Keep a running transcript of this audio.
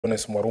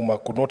Honest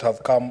Mwaruma could not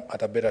have come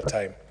at a better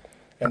time.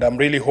 And I'm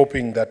really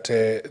hoping that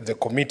the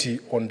committee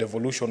on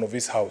devolution of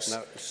this House...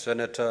 Now,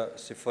 Senator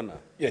Sifuna.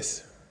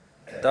 Yes.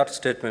 That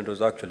statement was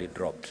actually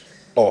dropped.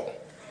 Oh.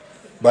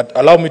 But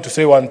allow me to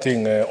say one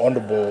thing,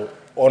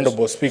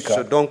 Honorable Speaker.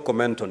 So don't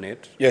comment on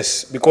it.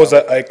 Yes, because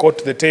I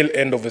caught the tail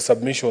end of the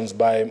submissions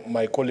by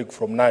my colleague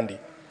from Nandi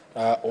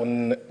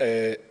on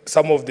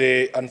some of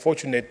the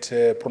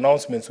unfortunate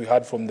pronouncements we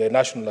had from the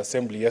National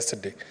Assembly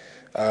yesterday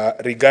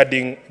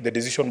regarding the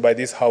decision by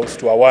this House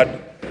to award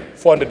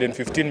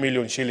 415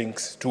 million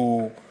shillings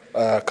to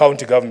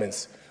county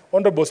governments.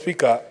 Honorable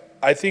Speaker,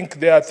 I think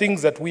there are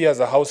things that we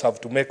as a House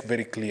have to make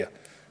very clear.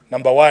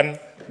 Number one,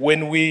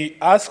 when we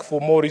ask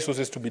for more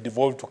resources to be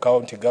devolved to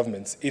county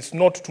governments, it's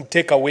not to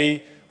take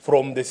away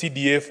from the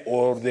CDF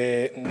or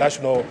the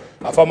National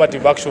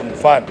Affirmative Action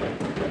Fund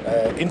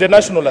in the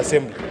National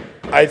Assembly.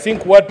 I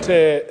think what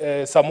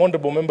some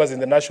honorable members in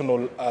the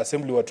National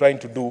Assembly were trying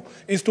to do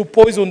is to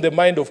poison the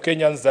mind of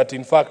Kenyans that,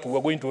 in fact,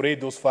 we're going to raise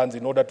those funds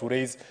in order to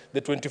raise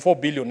the 24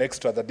 billion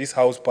extra that this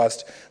House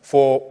passed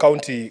for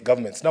county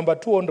governments. Number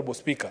two, Honorable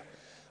Speaker,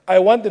 I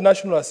want the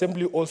National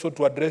Assembly also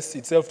to address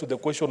itself to the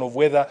question of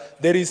whether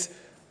there is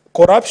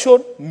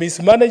corruption,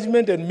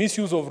 mismanagement, and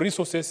misuse of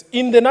resources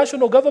in the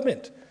national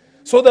government.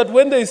 So that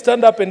when they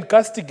stand up and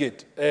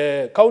castigate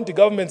county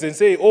governments and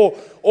say, oh,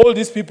 all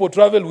these people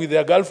travel with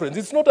their girlfriends,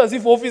 it's not as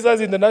if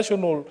officers in the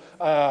national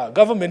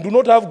government do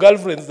not have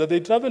girlfriends that they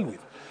travel with.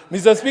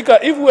 Mr. Speaker,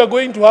 if we are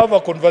going to have a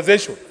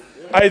conversation,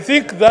 I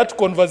think that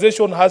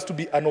conversation has to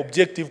be an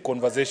objective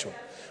conversation.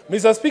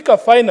 Mr. Speaker,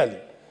 finally,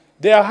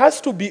 there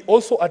has to be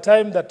also a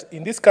time that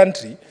in this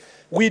country,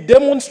 we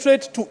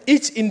demonstrate to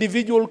each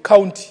individual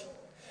county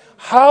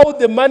how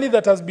the money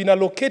that has been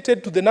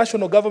allocated to the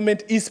national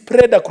government is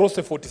spread across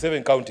the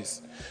 47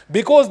 counties.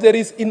 Because there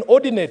is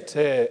inordinate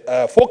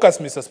focus,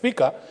 Mr.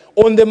 Speaker,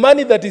 on the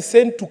money that is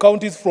sent to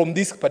counties from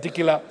this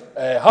particular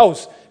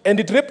House, and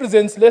it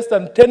represents less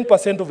than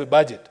 10% of the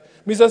budget.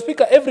 Mr.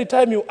 Speaker, every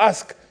time you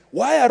ask,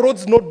 why are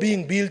roads not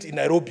being built in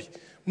Nairobi?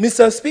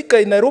 Mr. Speaker,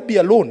 in Nairobi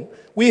alone,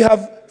 we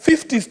have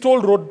 50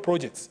 stalled road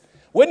projects.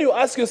 When you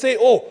ask, you say,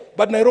 oh,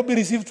 but Nairobi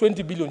received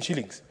 20 billion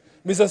shillings.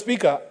 Mr.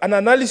 Speaker, an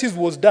analysis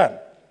was done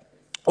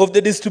of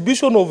the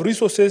distribution of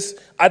resources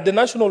at the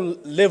national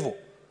level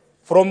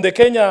from the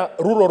Kenya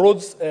Rural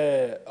Roads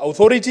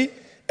Authority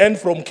and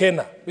from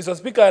Kenya. Mr.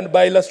 Speaker, and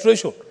by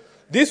illustration,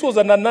 this was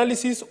an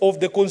analysis of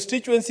the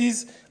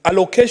constituencies'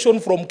 allocation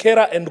from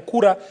Kera and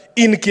Kura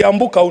in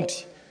Kiambu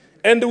County.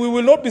 And we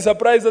will not be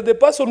surprised that the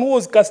person who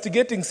was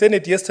castigating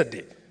Senate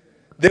yesterday,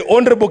 the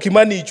Honorable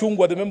Kimani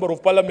Ichung'wah, the Member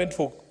of Parliament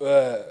for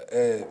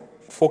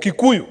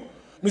Kikuyu,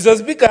 Mr.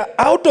 Speaker,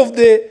 out of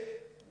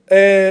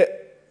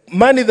the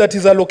money that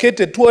is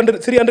allocated,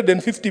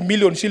 350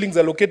 million shillings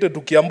allocated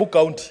to Kiambu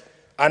County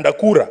and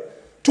Akura,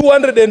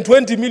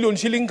 220 million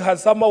shillings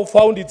has somehow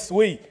found its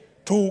way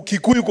to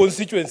Kikuyu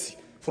constituency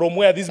from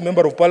where this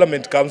Member of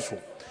Parliament comes from.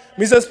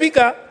 Mr.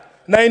 Speaker,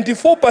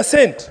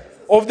 94%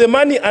 of the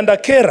money under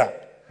Kera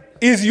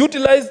is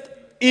utilized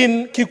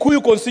in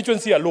Kikuyu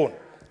constituency alone,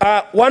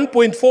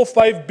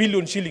 1.45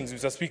 billion shillings,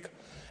 Mr. Speaker.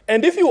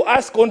 And if you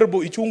ask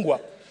Honorable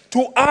Ichung'wah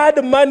to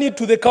add money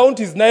to the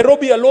counties,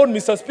 Nairobi alone,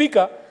 Mr.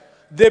 Speaker,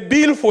 the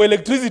bill for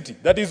electricity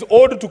that is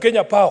owed to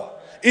Kenya Power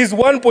is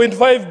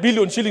 1.5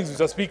 billion shillings,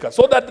 Mr. Speaker.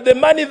 So that the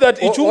money that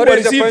Ichung'wah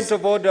receives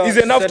is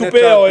enough to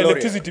pay our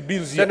electricity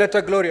bills here.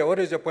 Senator Gloria, what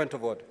is your point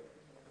of order?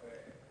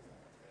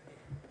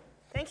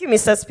 Thank you,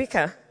 Mr.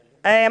 Speaker.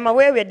 I am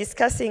aware we are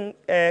discussing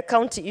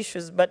county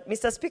issues, but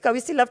Mr. Speaker, we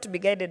still have to be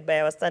guided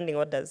by our standing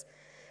orders.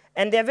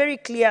 And they are very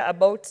clear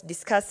about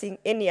discussing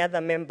any other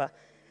member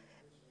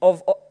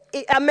of,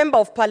 a member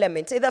of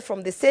parliament, either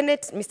from the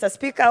Senate, Mr.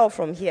 Speaker, or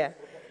from here.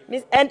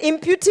 And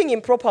imputing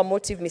improper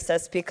motive, Mr.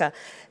 Speaker.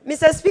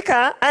 Mr.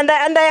 Speaker, and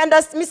I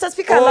understand, Mr.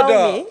 Speaker, order,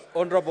 allow me.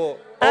 Honorable,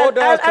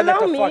 order,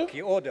 Senator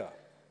Faki, order.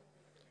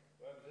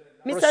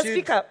 Mr. Proceed.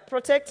 Speaker,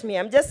 protect me.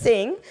 I'm just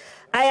saying,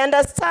 I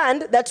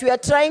understand that we are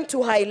trying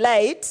to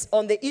highlight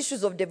on the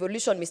issues of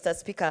devolution, Mr.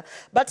 Speaker.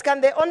 But can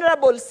the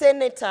Honorable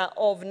Senator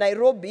of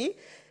Nairobi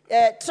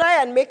try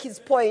and make his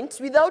point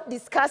without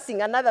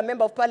discussing another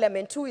member of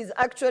parliament who is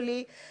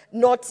actually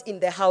not in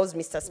the House,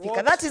 Mr.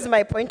 Speaker? That is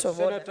my point of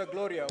order. Senator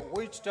Gloria,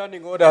 which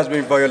standing order has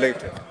been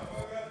violated?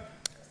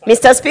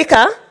 Mr.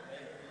 Speaker,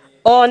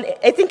 on,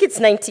 I think it's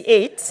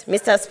 98,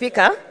 Mr.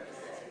 Speaker.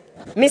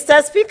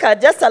 Mr. Speaker,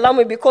 just allow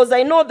me, because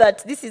I know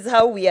that this is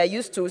how we are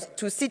used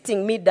to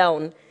sitting me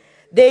down.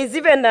 There is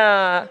even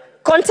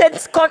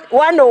content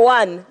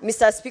 101,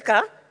 Mr.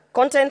 Speaker,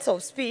 contents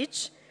of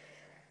speech.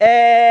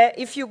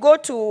 If you go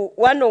to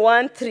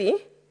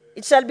 101.3,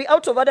 it shall be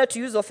out of order to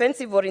use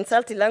offensive or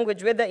insulting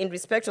language, whether in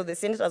respect of the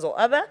senators or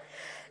other.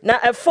 Now,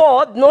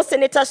 4, no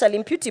senator shall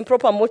impute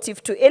improper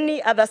motive to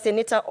any other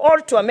senator or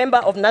to a member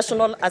of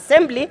National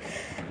Assembly,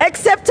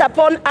 except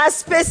upon a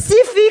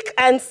specific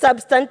and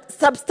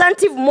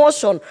substantive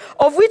motion,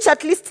 of which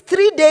at least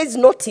 3 days'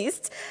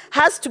 notice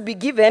has to be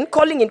given,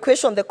 calling in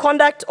question the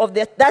conduct of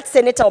that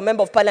senator or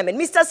member of parliament.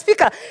 Mr.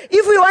 Speaker,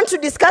 if we want to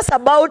discuss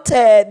about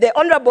the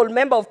honorable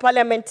member of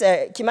parliament,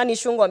 Kimani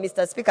Ichung'wah,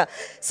 Mr. Speaker,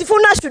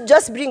 Sifuna should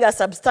just bring a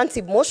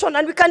substantive motion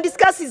and we can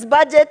discuss his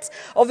budget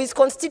of his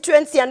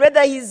constituency and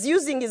whether he's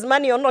using his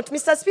money or not.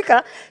 Mr.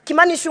 Speaker,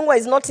 Kimani Ichung'wah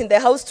is not in the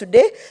house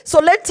today, so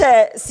let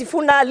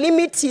Sifuna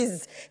limit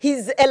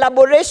his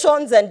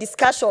elaborations and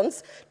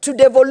discussions to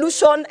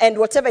devolution and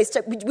whatever is.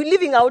 We're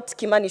leaving out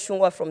Kimani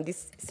Ichung'wah from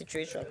this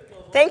situation.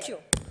 Thank you.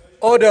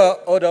 Order,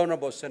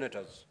 honorable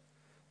senators.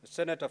 The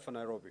Senator for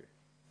Nairobi,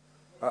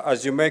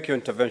 as you make your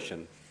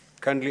intervention,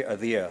 kindly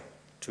adhere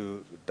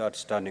to that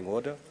standing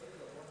order.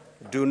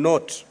 Do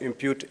not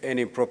impute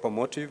any improper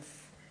motive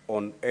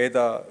on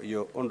either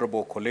your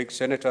honorable colleague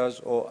senators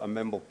or a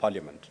member of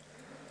parliament.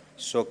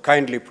 So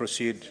kindly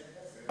proceed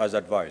as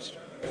advised.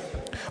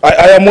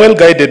 I am well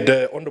guided,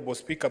 Honorable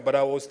Speaker, but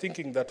I was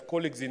thinking that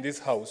colleagues in this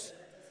House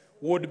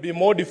would be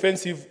more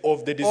defensive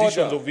of the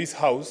decisions of this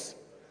House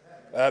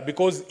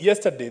because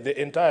yesterday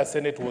the entire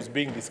Senate was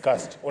being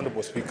discussed,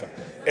 Honorable Speaker.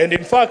 And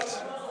in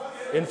fact,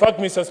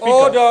 Mr. Speaker,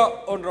 Order,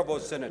 honorable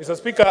senator. Mr.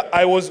 Speaker,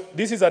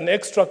 this is an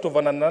extract of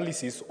an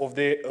analysis of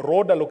the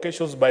road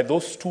allocations by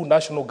those 2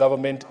 national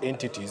government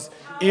entities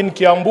in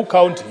Kiambu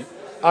County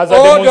as a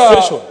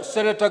demonstration.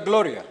 Senator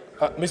Gloria.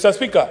 Mr.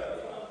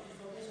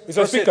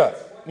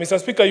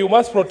 Speaker, you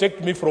must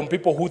protect me from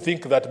people who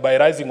think that by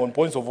rising on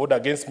points of order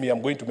against me,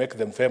 I'm going to make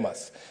them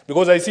famous.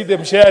 Because I see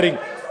them sharing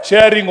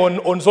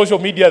on social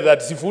media that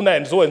Sifuna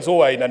and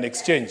so are in an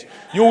exchange.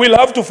 You will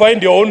have to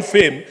find your own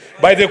fame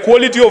by the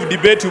quality of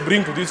debate you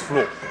bring to this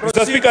floor.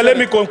 Mr. Speaker, let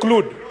me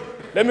conclude.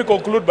 Let me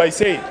conclude by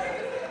saying,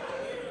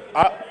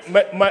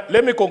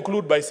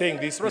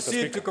 this, Mr.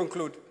 Speaker, to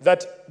conclude.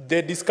 That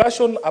the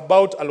discussion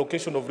about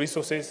allocation of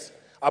resources,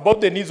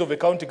 about the needs of the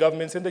county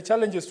governments and the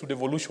challenges to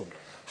devolution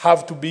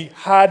have to be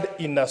had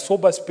in a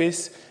sober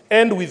space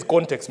and with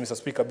context, Mr.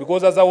 Speaker,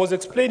 because as I was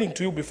explaining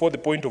to you before the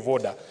point of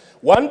order,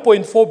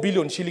 1.4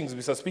 billion shillings,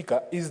 Mr.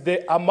 Speaker, is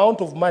the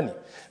amount of money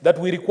that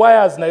we require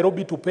as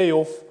Nairobi to pay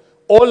off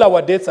all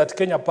our debts at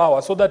Kenya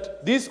Power so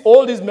that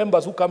all these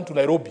members who come to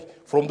Nairobi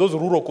from those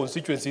rural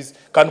constituencies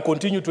can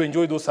continue to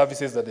enjoy those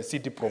services that the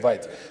city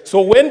provides.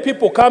 So when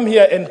people come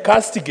here and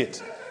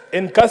castigate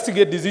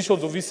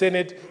decisions of the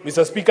Senate,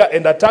 Mr. Speaker,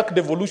 and attack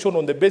devolution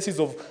on the basis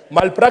of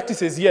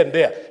malpractices here and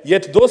there,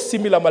 yet those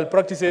similar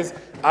malpractices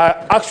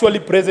are actually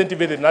present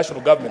even in the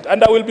national government.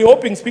 And I will be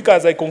hoping, Speaker,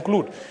 as I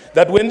conclude,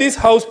 that when this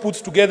House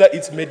puts together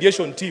its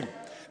mediation team,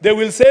 they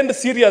will send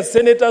serious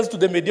senators to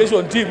the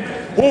mediation team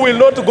who will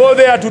not go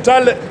there to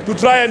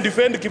try and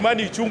defend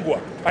Kimani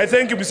Ichung'wah. I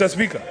thank you, Mr.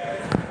 Speaker.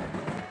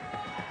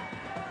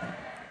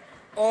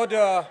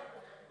 Order,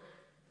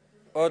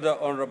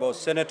 honorable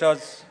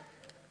senators.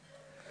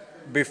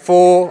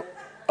 Before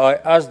I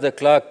ask the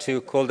clerk to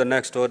call the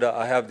next order,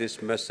 I have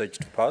this message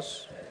to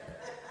pass.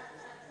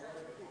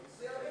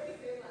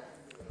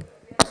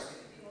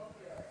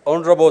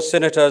 Honorable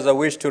senators, I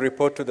wish to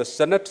report to the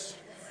Senate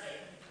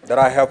that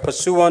I have,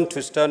 pursuant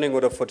to Standing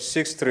Order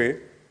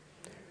 46.3,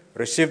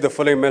 received the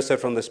following message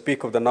from the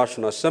Speaker of the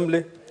National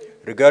Assembly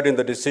regarding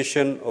the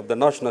decision of the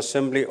National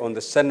Assembly on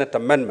the Senate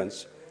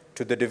amendments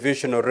to the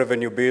Division of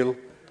Revenue Bill,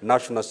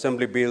 National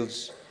Assembly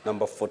Bills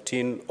number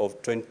 14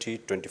 of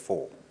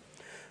 2024.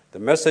 The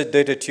message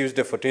dated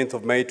Tuesday, 14th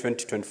of May,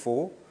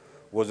 2024,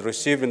 was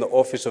received in the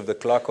office of the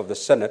Clerk of the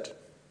Senate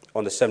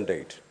on the same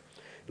date.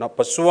 Now,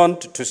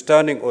 pursuant to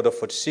Standing Order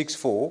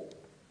 46.4,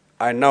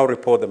 I now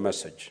report the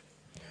message.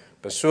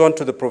 Pursuant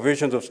to the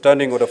provisions of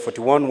Standing Order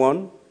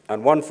 41.1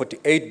 and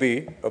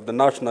 148B of the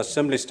National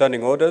Assembly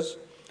Standing Orders,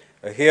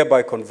 I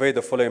hereby convey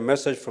the following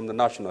message from the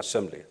National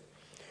Assembly.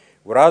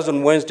 Whereas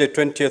on Wednesday,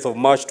 20th of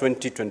March,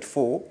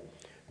 2024,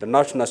 the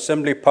National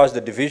Assembly passed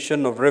the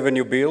Division of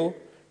Revenue Bill,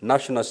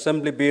 National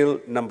Assembly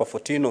Bill number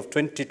 14 of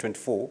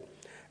 2024,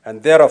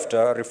 and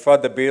thereafter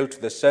referred the bill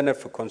to the Senate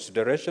for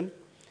consideration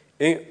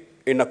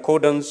in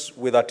accordance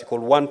with Article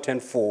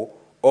 110(4)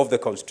 of the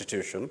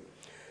Constitution.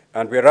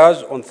 And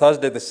whereas on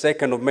Thursday, the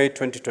 2nd of May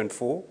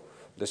 2024,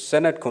 the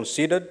Senate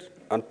considered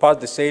and passed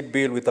the said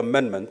bill with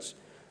amendments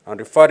and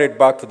referred it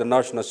back to the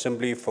National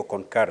Assembly for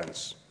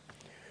concurrence.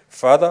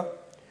 Further,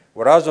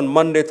 whereas on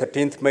Monday,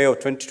 13th May of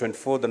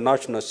 2024, the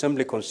National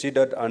Assembly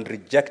considered and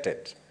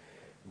rejected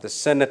the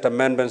Senate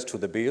amendments to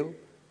the bill,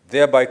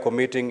 thereby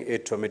committing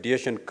it to a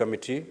mediation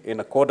committee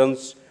in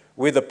accordance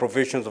with the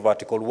provisions of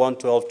Article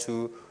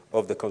 112(2)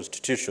 of the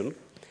Constitution.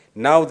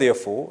 Now,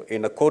 therefore,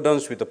 in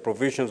accordance with the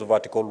provisions of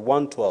Article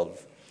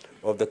 112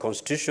 of the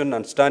Constitution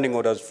and Standing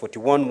Orders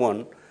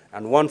 41.1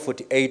 and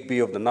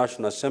 148B of the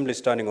National Assembly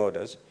Standing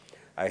Orders,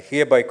 I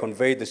hereby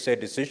convey the said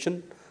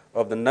decision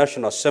of the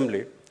National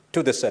Assembly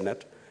to the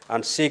Senate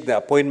and seek the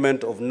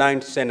appointment of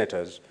 9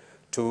 senators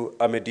to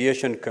a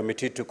mediation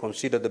committee to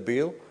consider the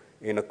bill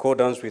in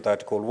accordance with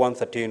Article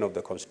 113 of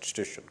the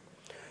Constitution.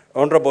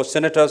 Honorable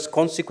Senators,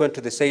 consequent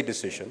to the said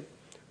decision,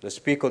 the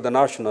Speaker of the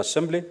National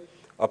Assembly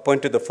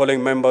appointed the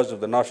following members of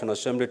the National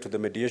Assembly to the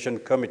Mediation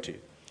Committee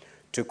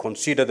to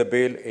consider the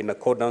bill in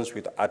accordance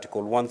with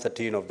Article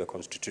 113 of the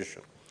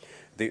Constitution.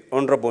 The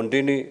Honorable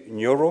Ndini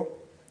Nyoro,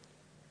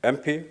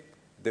 MP,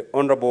 the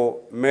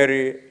Honorable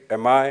Mary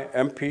Emai,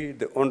 MP,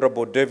 the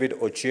Honorable David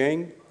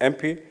Ochieng,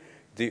 MP,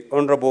 the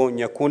Honorable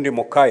Nyakundi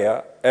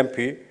Mokaya,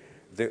 MP,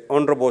 the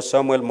Honorable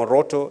Samuel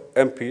Moroto,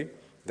 MP,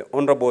 the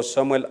Honorable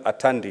Samuel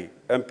Atandi,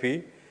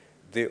 MP,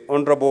 the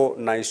Honorable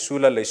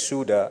Naisula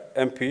Lesuda,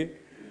 MP,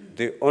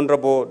 the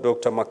Honorable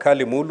Dr.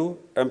 Makali Mulu,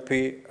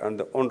 MP, and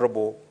the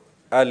Honorable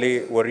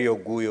Ali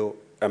Wario Guyo,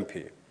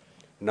 MP.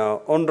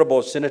 Now,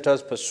 Honorable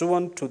Senators,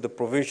 pursuant to the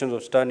provisions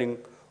of Standing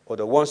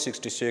Order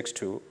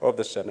 166-2 of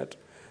the Senate,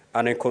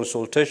 and in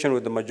consultation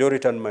with the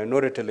majority and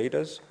minority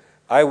leaders,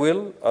 I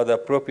will, at the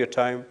appropriate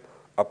time,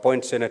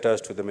 appoint senators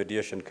to the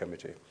Mediation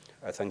Committee.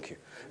 I thank you.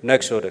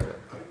 Next order.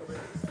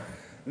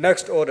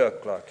 Next order,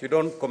 Clerk. You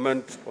don't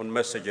comment on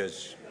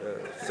messages,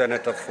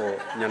 Senator for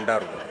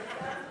Nyandarua.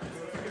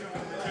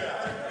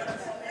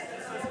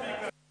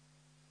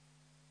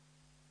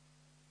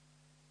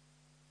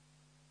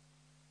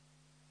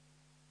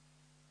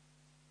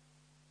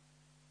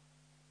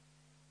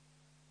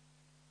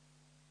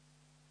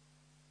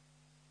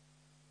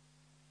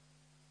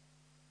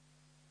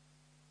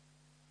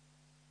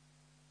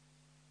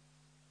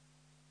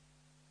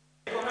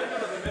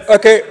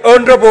 Okay,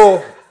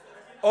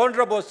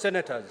 honorable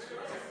senators,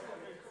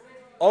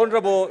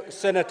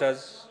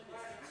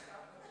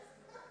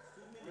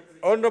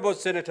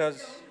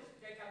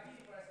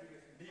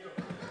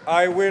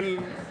 I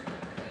will,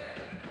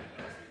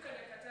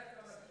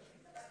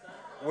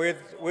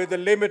 with the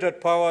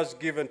limited powers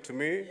given to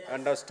me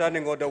under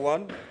Standing Order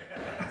 1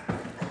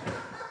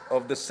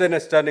 of the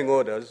Senate Standing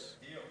Orders,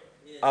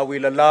 I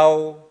will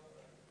allow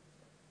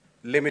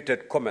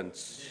limited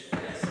comments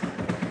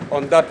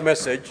on that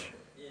message.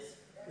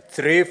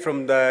 3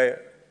 from the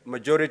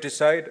majority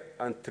side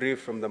and 3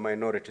 from the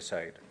minority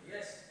side.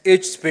 Yes.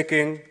 Each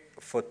speaking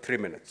for 3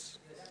 minutes.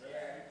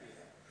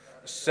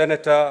 Yes.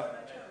 Senator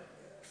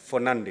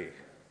Fonandi.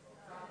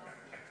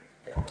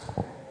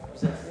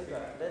 Mr.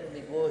 Speaker, let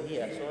me go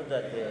here so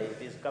that it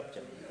is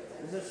captured.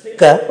 Mr.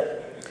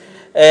 Speaker,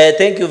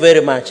 thank you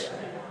very much.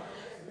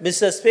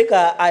 Mr.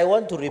 Speaker, I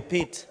want to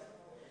repeat.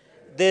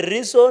 The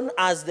reason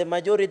as the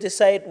majority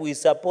side we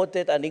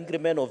supported an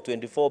increment of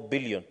 24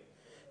 billion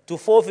to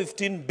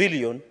 415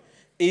 billion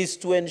is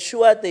to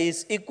ensure there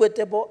is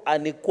equitable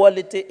and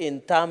equality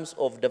in terms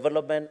of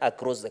development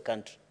across the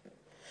country.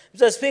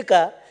 Mr.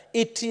 Speaker,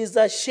 it is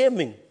a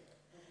shaming.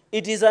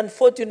 It is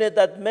unfortunate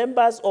that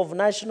members of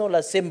National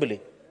Assembly,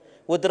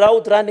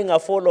 without running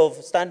afoul of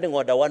Standing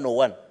Order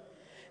 101,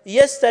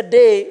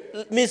 yesterday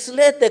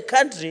misled the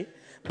country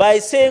by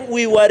saying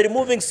we were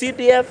removing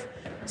CDF,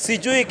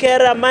 Sijui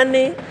Kera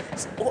money.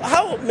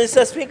 How,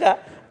 Mr. Speaker?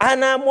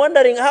 And I'm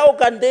wondering how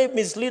can they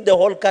mislead the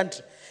whole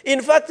country? In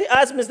fact, he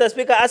asked, Mr.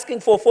 Speaker, asking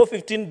for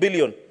 415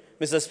 billion,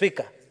 Mr.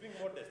 Speaker.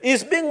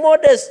 It's being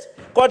modest,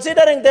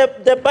 considering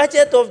the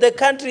budget of the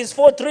country is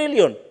 4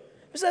 trillion.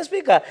 Mr.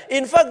 Speaker,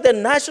 in fact, the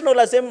National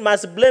Assembly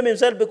must blame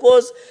himself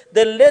because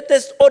the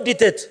latest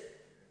audited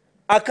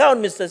account,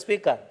 Mr.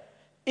 Speaker,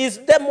 is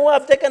them who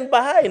have taken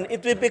behind.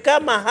 It will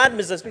become a hard,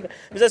 Mr. Speaker.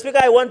 Mr. Speaker,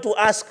 I want to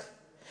ask.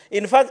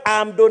 In fact,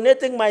 I'm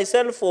donating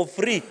myself for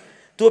free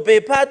to be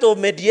part of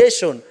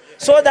mediation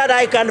so that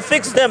I can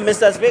fix them,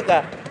 Mr.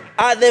 Speaker,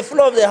 at the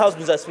floor of the House,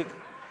 Mr. Speaker.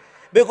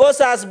 Because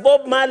as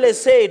Bob Marley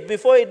said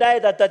before he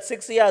died at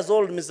 36 years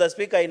old, Mr.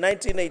 Speaker, in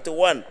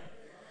 1981,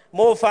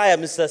 more fire,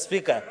 Mr.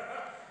 Speaker,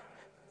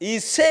 he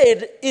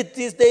said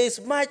there is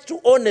much too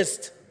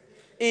honest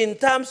in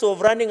terms of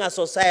running a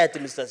society,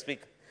 Mr.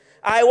 Speaker.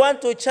 I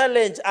want to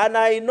challenge, and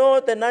I know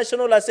the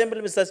National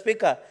Assembly, Mr.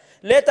 Speaker,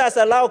 let us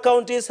allow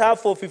counties have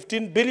for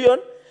 15 billion.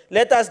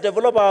 Let us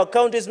develop our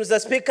counties, Mr.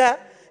 Speaker.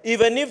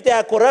 Even if there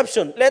are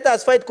corruption, let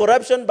us fight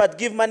corruption, but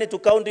give money to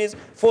counties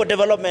for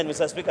development,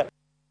 Mr. Speaker.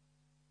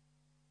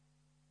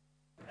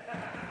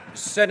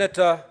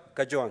 Senator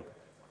Kajwang.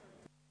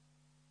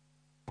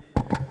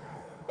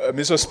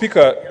 Mr.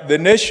 Speaker, the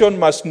nation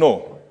must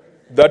know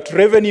that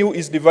revenue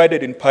is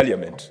divided in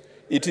Parliament.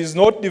 It is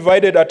not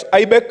divided at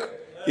IBEC,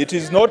 it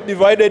is not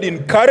divided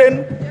in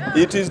Karen,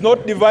 it is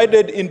not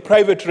divided in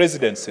private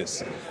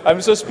residences. And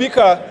Mr.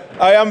 Speaker,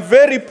 I am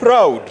very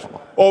proud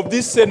of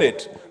this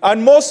Senate,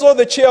 and more so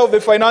the chair of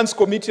the Finance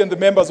Committee and the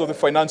members of the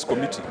Finance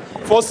Committee,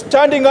 for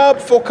standing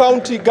up for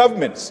county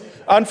governments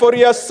and for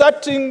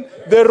reasserting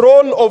the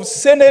role of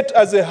Senate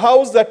as a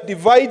house that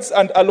divides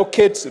and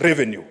allocates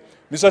revenue.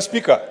 Mr.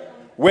 Speaker,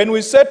 when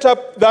we set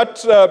up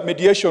that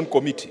mediation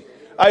committee,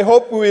 I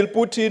hope we will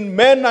put in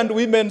men and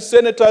women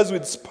senators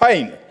with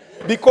spine,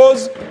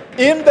 because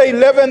in the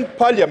 11th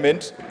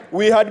Parliament,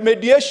 we had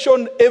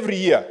mediation every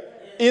year.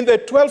 In the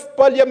 12th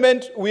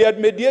Parliament, we had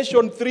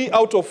mediation 3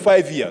 out of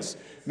 5 years.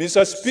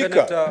 Mr.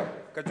 Speaker. Senator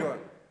Kajwang,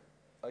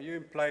 are you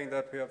implying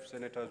that we have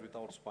senators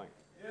without spine?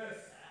 Yes.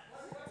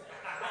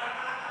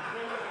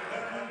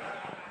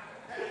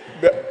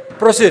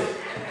 Proceed.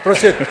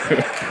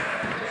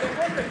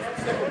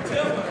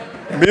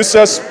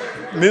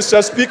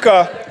 Mr.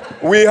 Speaker,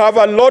 we have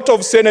a lot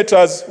of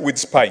senators with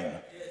spine,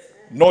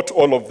 not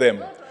all of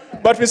them.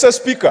 But, Mr.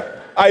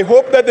 Speaker, I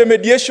hope that the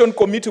mediation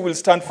committee will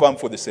stand firm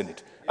for the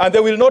Senate, and they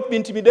will not be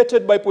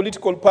intimidated by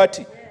political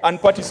party and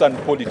partisan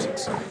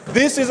politics.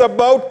 This is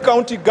about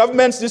county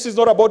governments. This is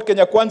not about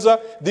Kenya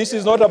Kwanza. This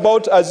is not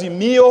about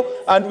Azimio.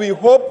 And we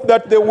hope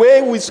that the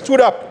way we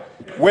stood up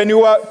when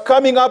you are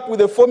coming up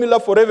with a formula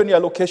for revenue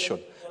allocation,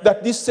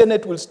 that this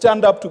Senate will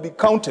stand up to be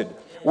counted.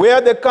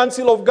 Where the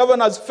Council of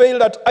Governors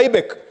failed at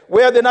IBEC,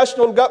 where the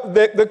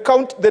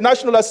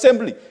National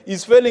Assembly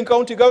is failing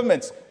county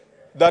governments,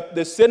 that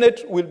the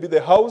Senate will be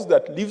the house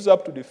that lives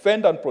up to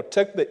defend and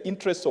protect the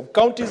interests of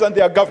counties and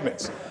their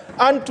governments.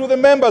 And to the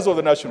members of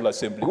the National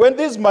Assembly, when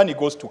this money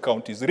goes to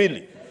counties,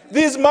 really,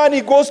 this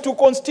money goes to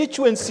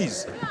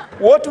constituencies.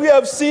 What we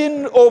have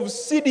seen of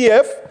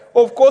CDF,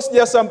 of course,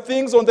 there are some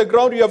things on the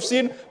ground we have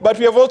seen, but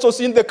we have also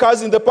seen the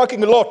cars in the parking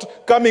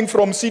lot coming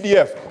from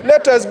CDF.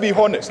 Let us be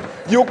honest.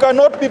 You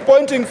cannot be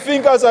pointing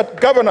fingers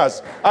at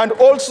governors and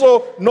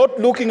also not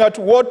looking at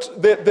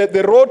what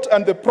the rot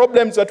and the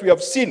problems that we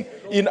have seen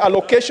in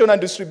allocation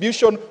and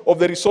distribution of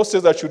the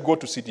resources that should go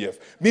to CDF.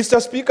 Mr.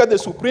 Speaker, the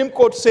Supreme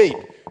Court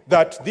said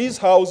that this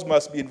House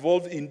must be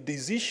involved in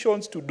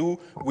decisions to do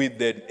with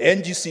the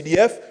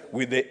NGCDF,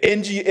 with the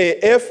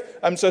NGAF.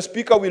 And, Mr.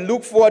 Speaker, we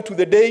look forward to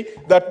the day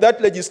that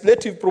that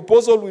legislative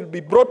proposal will be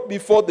brought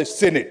before the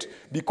Senate,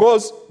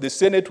 because the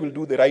Senate will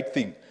do the right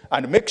thing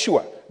and make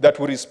sure that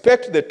we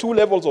respect the two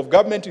levels of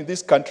government in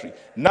this country,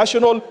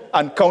 national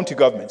and county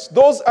governments.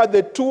 Those are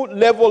the two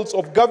levels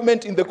of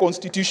government in the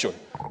Constitution.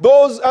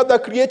 Those other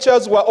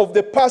creatures were of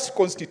the past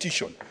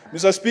Constitution.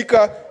 Mr.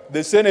 Speaker,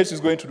 the Senate is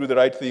going to do the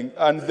right thing,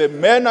 and the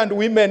men and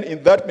women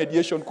in that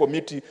mediation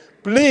committee,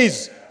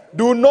 please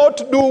do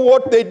not do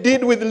what they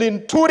did with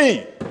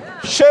Linturi.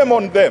 Shame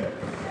on them.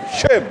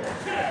 Shame.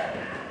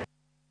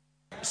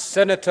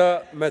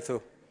 Senator Methu.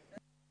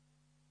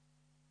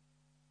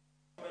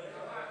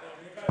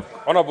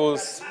 Honorable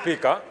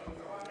Speaker,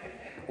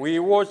 we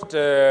watched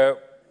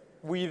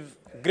with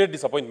great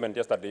disappointment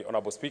yesterday,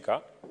 Honorable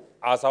Speaker,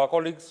 as our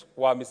colleagues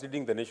were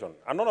misleading the nation.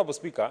 And Honorable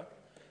Speaker,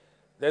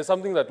 there is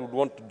something that we would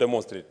want to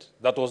demonstrate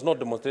that was not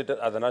demonstrated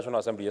at the National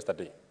Assembly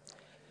yesterday.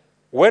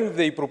 When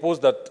they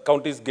proposed that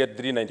counties get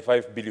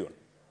 395 billion,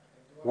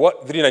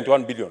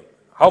 391 billion,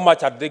 how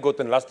much had they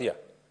gotten last year?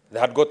 They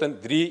had gotten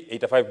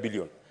 385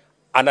 billion,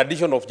 an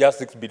addition of just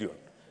 6 billion.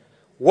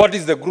 What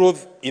is the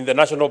growth in the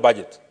national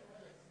budget?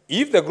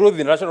 If the growth in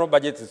the national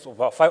budget is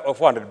over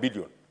 400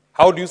 billion,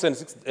 how do you send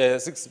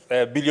 6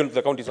 billion to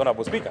the counties,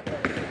 Honorable Speaker?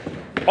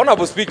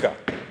 Honorable Speaker,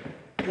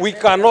 we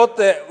cannot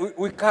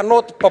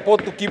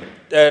purport to keep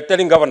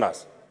telling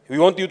governors, we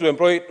want you to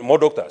employ more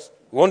doctors,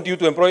 we want you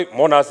to employ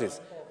more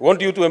nurses, we want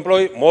you to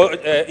employ more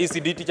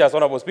ECD teachers,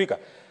 Honorable Speaker.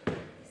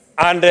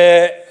 And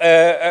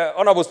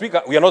Honorable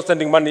Speaker, we are not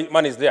sending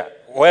money is there.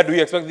 Where do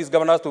you expect these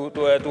governors to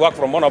work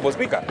from, Honorable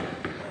Speaker?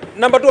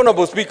 Number two,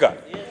 Honorable Speaker,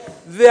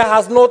 there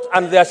has not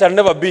and there shall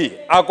never be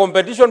a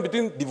competition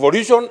between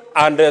devolution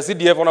and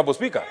CDF, Honorable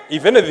Speaker.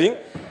 If anything,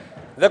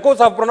 the courts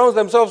have pronounced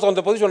themselves on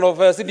the position of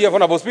CDF,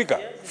 Honorable Speaker.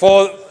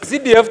 For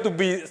CDF to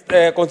be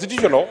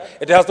constitutional,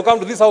 it has to come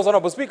to this House,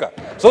 Honorable Speaker,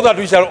 so that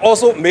we shall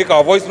also make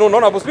our voice known,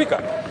 Honorable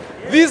Speaker.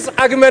 This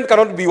argument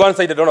cannot be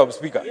one-sided, Honorable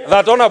Speaker.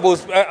 That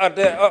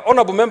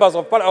honorable members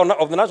of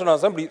the National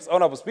Assembly,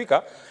 Honorable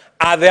Speaker,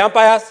 are the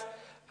umpires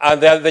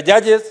and they are the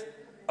judges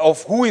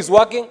of who is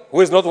working,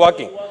 who is not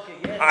working.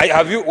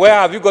 Where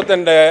have you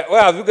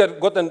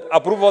gotten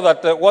approval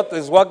that what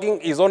is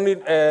working is only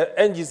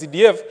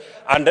NGCDF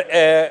and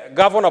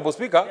GAV, Honorable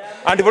Speaker,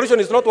 and devolution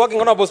is not working,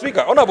 Honorable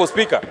Speaker? Honorable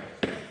Speaker,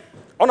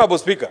 Honorable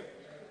Speaker,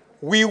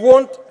 we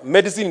want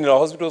medicine in our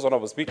hospitals,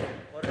 Honorable Speaker.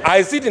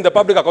 I sit in the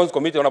Public Accounts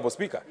Committee, Honorable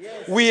Speaker.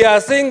 We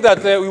are saying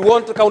that we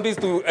want counties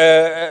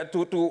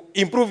to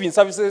improve in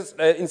services,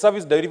 in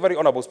service delivery,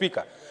 Honorable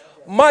Speaker.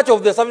 Much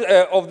of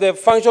the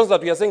functions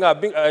that we are saying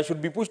should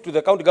be pushed to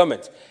the county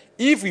government.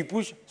 If we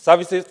push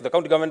services to the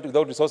county government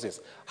without resources,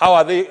 how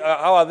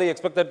are they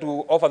expected to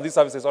offer these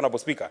services, Honorable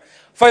Speaker?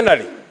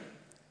 Finally,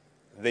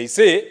 they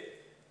say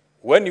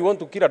when you want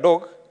to kill a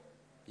dog,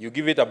 you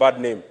give it a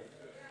bad name.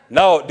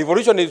 Now,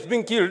 devolution is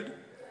being killed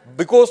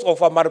because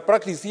of a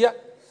malpractice here,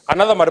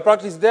 another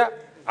malpractice there,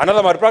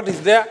 another malpractice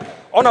there.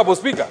 Honorable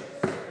Speaker,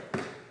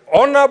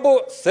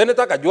 Honorable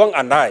Senator Kajwang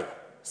and I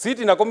sit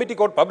in a committee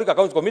called Public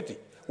Accounts Committee.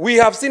 We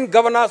have seen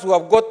governors who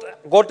have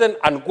gotten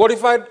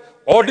unqualified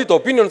audit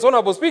opinions,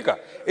 Honorable Speaker.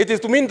 It is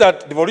to mean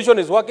that devolution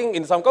is working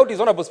in some counties,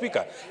 Honorable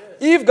Speaker.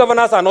 If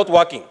governors are not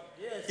working,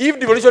 if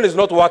devolution is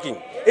not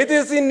working, it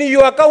is in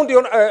your county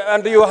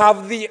and you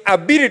have the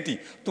ability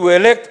to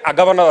elect a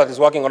governor that is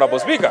working, Honorable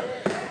Speaker.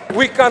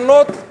 We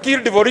cannot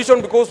kill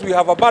devolution because we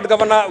have a bad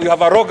governor, we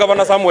have a raw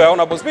governor somewhere,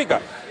 Honorable Speaker.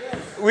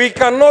 We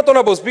cannot,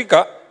 Honorable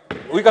Speaker,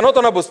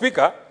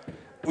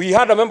 we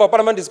had a member of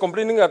parliament is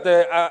complaining that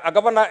a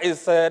governor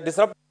is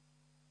disrupting.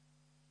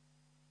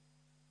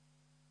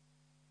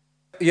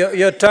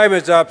 Your time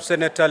is up,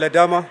 Senator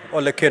Ledama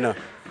Olekina.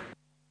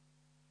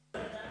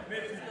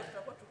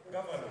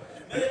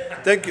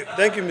 Thank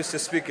you, Mr.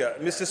 Speaker.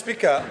 Mr.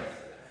 Speaker,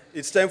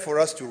 it's time for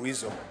us to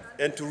reason,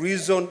 and to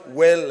reason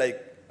well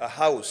like a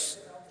house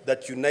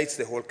that unites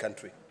the whole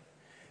country.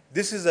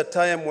 This is a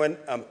time when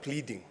I'm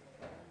pleading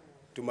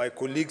to my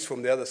colleagues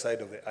from the other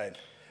side of the aisle.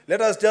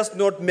 Let us just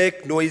not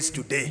make noise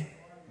today,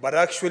 but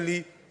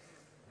actually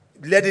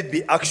let it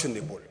be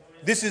actionable.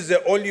 This is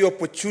the only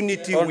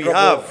opportunity we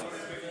have.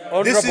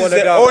 This is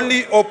the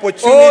only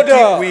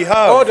opportunity we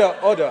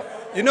have. Order.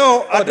 You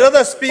know, I'd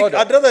rather speak,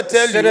 I'd rather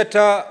tell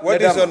Senator you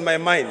what is on my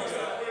mind.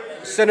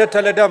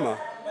 Senator Ledama.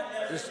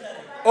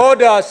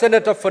 Order,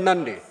 Senator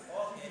Fernandi.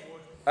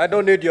 I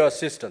don't need your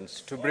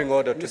assistance to bring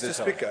order to this House.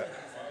 Mr. Speaker.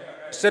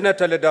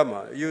 Senator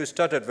Ledama, you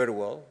started very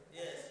well.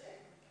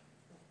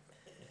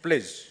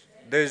 Please,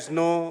 there is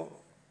no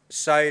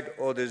side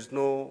or there is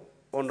no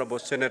honorable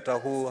senator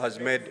who has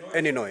made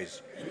any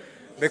noise.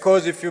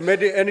 Because if you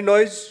made any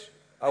noise,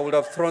 I would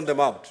have thrown them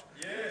out.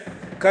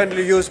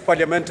 Kindly use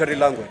parliamentary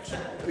language.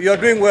 You are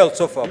doing well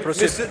so far.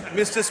 Proceed.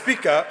 Mr.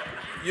 Speaker,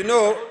 you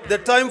know, the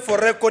time for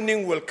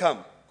reckoning will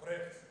come.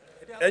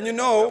 And you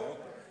know,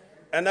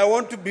 and I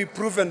want to be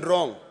proven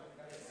wrong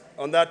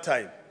on that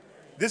time.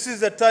 This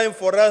is the time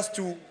for us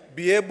to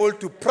be able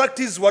to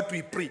practice what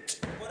we preach.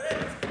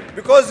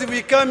 Because if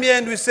we come here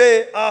and we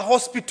say our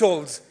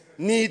hospitals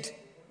need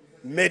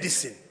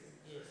medicine,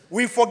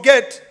 we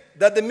forget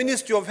that the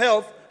Ministry of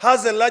Health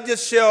has the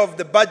largest share of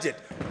the budget,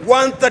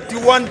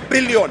 131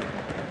 billion.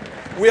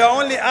 We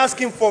are only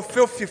asking for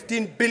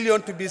 15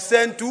 billion to be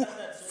sent to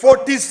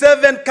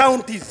 47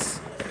 counties.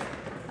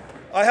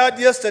 I heard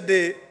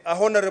yesterday a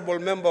honorable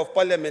member of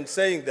parliament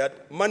saying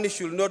that money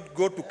should not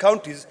go to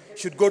counties,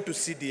 should go to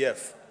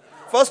CDF.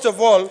 First of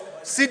all,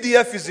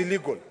 CDF is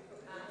illegal.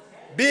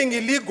 Being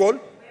illegal,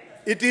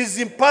 it is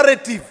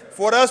imperative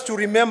for us to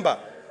remember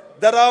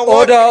that our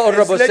work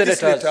as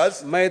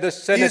legislators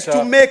is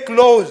to make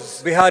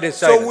laws.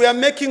 So we are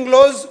making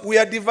laws, we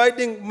are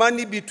dividing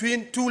money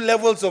between two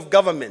levels of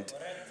government.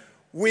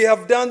 We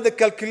have done the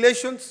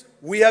calculations,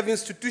 we have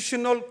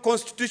institutional,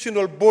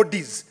 constitutional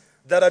bodies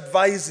that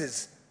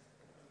advises.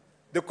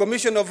 The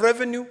Commission of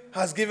Revenue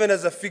has given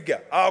us a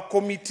figure. Our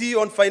Committee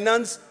on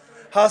Finance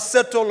has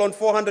settled on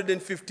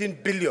 415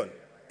 billion.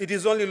 It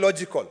is only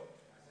logical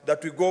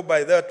that we go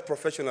by that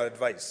professional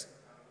advice.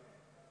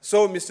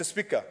 So, Mr.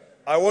 Speaker,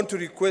 I want to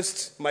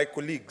request my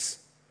colleagues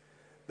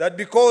that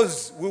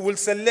because we will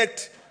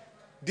select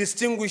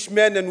distinguished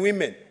men and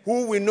women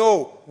who we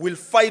know will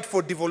fight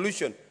for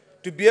devolution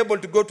to be able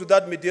to go to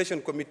that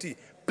mediation committee,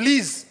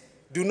 please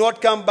do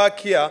not come back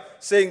here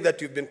saying that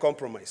you've been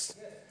compromised.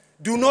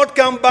 Do not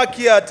come back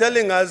here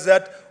telling us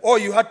that, oh,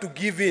 you had to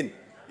give in.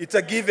 It's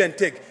a give and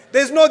take.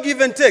 There's no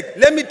give and take.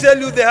 Let me tell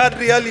you the hard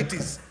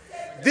realities.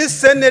 This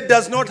Senate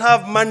does not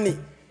have money.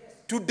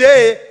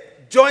 Today,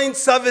 joint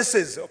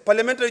services,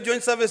 parliamentary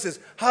joint services,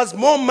 has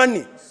more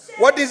money.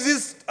 What is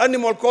this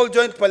animal called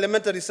joint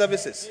parliamentary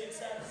services?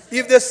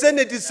 If the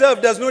Senate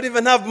itself does not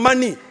even have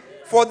money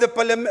for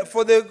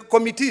the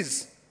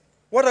committees,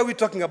 what are we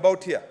talking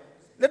about here?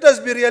 Let us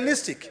be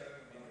realistic.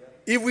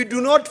 If we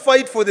do not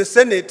fight for the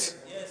Senate,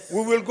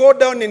 we will go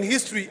down in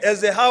history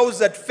as a house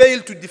that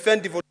failed to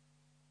defend devolution.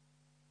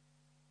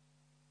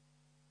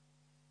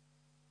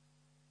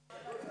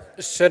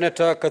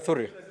 Senator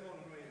Kathuri.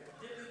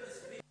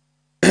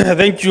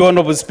 Thank you,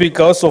 Honorable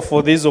Speaker, also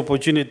for this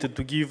opportunity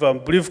to give a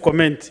brief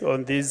comment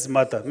on this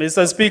matter.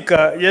 Mr.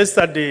 Speaker,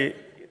 yesterday,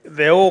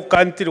 the whole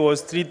country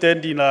was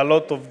treated in a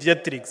lot of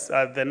theatrics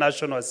at the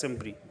National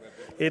Assembly.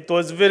 It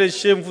was very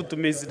shameful to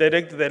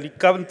misdirect the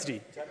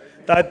country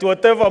that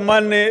whatever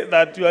money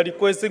that you are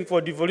requesting for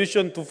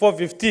devolution to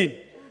 415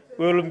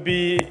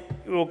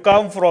 will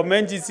come from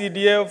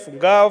NGCDF,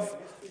 GAV,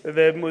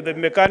 the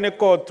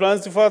mechanical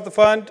transfer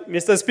fund.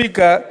 Mr.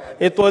 Speaker,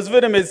 it was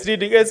very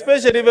misleading,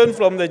 especially even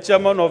from the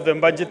chairman of the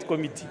budget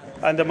committee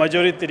and the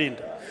majority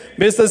leader.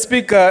 Mr.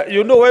 Speaker,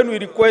 you know when we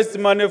request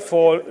money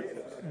for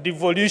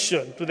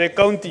devolution to the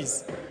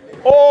counties,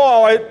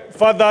 all our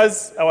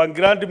fathers, our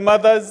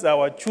grandmothers,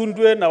 our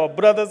children, our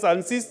brothers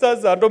and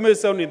sisters are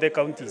domiciled in the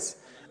counties.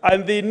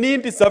 And they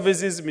need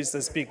services,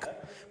 Mr. Speaker.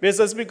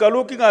 Mr. Speaker,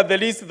 looking at the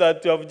list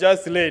that you have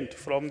just learned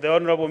from the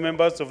honorable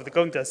members of the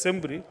County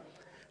Assembly,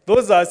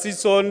 those are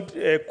seasoned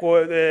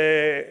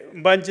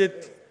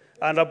budget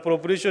and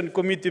appropriation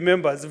committee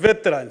members,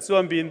 veterans who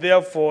have been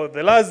there for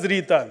the last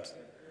 3 terms.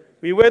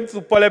 We went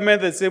to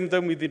Parliament at the same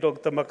time with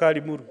Dr.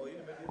 Makari Muru.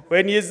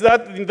 When he is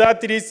in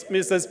that list,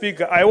 Mr.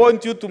 Speaker, I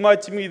want you to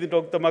match me with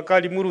Dr.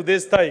 Makari Muru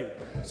this time,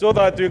 so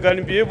that we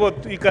can be able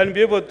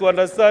to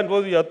understand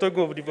what we are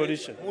talking of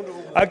devolution.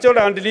 Actually,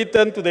 I'm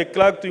written to the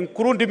clerk to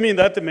include me in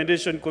that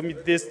mediation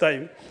committee this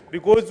time,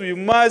 because we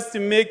must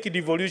make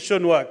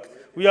devolution work.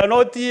 We are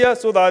not here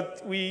so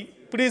that we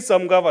please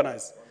some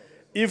governors.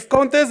 If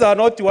counties are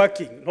not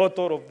working, not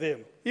all of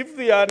them, if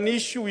they are an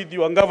issue with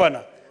your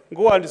governor,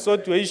 go and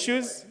sort your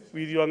issues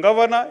with your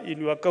governor in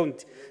your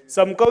county.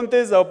 Some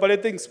counties are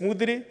operating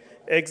smoothly,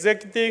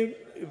 executing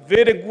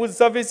very good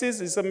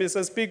services.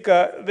 Mr.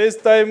 Speaker, this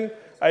time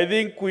I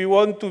think we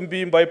want to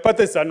be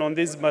bipartisan on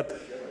this matter.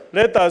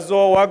 Let us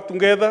all work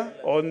together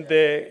on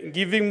the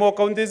giving more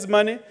counties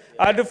money.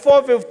 And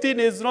 415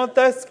 is not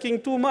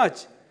asking too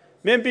much.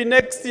 Maybe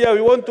next year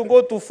we want to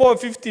go to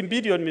 450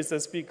 billion, Mr.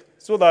 Speaker,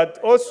 so that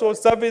also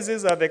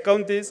services at the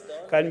counties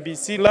can be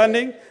still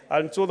learning,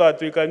 and so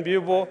that we can be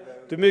able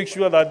to make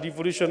sure that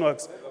devolution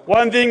works.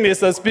 One thing,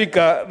 Mr.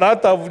 Speaker,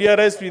 that I've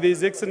realized with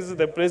His Excellency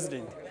the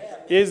President,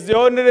 is the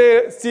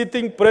only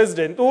sitting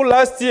president who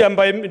last year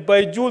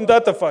by June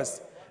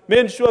 31st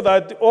made sure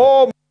that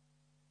all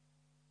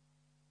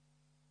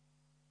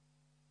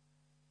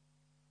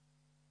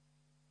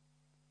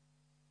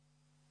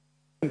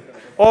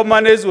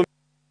monies will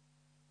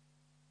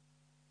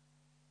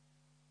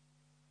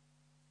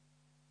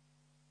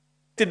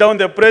sit down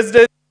the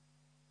president.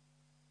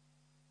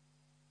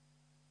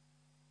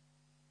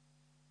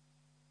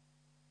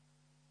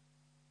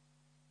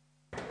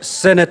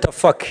 Senator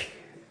Faki.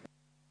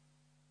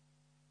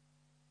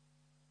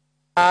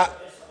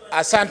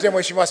 Asante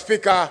Mheshimiwa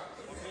Spika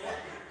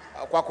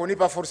kwa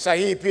kunipa fursa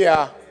hii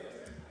pia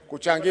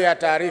kuchangia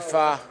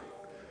taarifa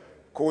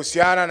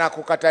kuhusiana na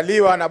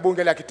kukataliwa na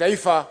Bunge la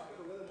Kitaifa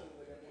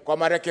kwa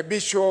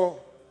marekebisho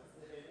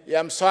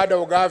ya mswada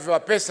wa ugavi wa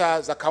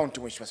pesa za kaunti.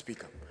 Mheshimiwa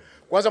Spika,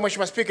 kwanza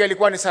Mheshimiwa Spika,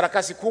 ilikuwa ni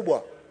sarakasi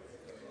kubwa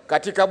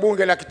katika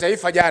Bunge la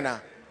Kitaifa jana,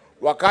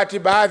 wakati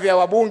baadhi ya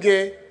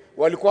wabunge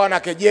walikuwa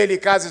wanakejeli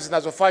kazi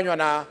zinazofanywa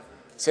na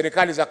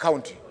serikali za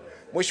kaunti.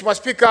 Mheshimiwa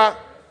Spika,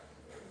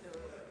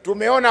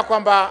 tumeona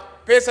kwamba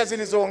pesa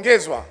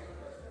zilizoongezwa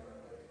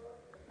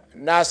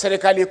na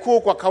serikali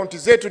kuu kwa kaunti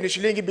zetu ni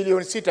shilingi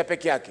bilioni 6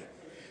 peke yake.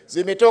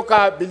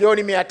 Zimetoka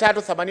bilioni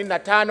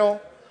 385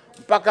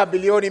 mpaka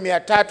bilioni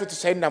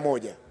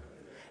 391.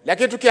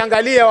 Lakini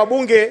tukiangalia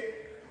wabunge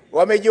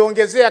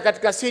wamejiongezea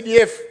katika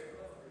CDF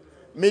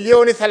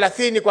milioni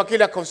 30 kwa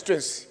kila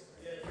constituency.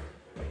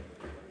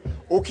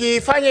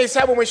 Ukifanya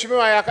hesabu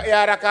Mheshimiwa ya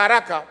haraka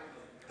haraka,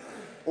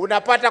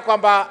 unapata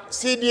kwamba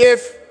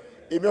CDF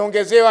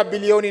imeongezewa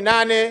bilioni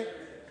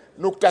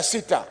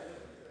 8.6.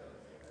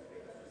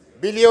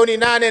 Bilioni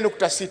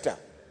 8.6.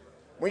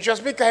 Mheshimiwa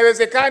Spika,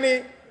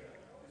 haiwezekani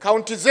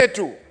kaunti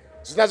zetu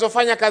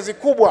zinazofanya kazi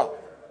kubwa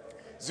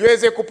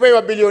ziweze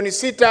kupewa bilioni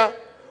 6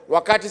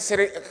 wakati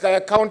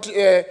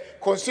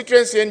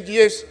constituency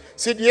NGS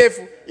CDF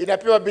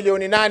inapewa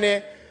bilioni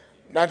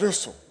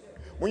 8.5.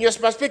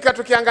 Mheshimiwa Spika,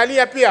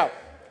 tukiangalia pia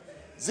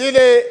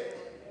zile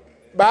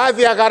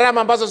baadhi ya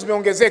gharama ambazo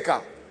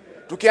zimeongezeka,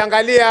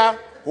 tukiangalia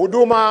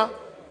huduma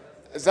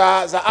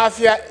za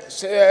afya,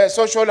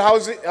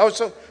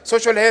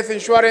 social health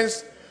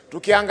insurance,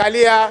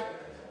 tukiangalia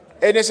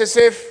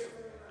NSSF,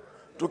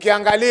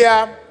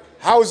 tukiangalia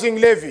housing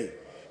levy,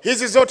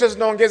 hizi zote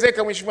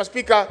zinaongezeka Mheshimiwa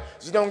Spika,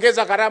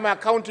 zinaongeza gharama ya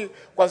kaunti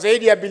kwa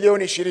zaidi ya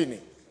bilioni 20.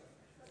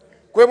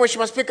 Kwa hiyo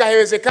Mheshimiwa Spika,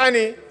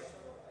 haiwezekani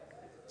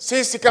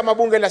sisi kama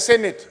bunge la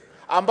Senate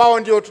ambao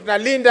ndio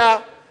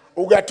tunalinda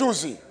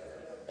ugatuzi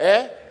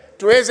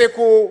tuweze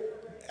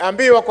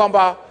kuambiwa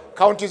kwamba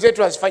kaunti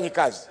zetu hazifanyi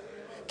kazi.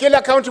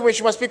 Kila kaunti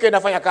Mheshimiwa Spika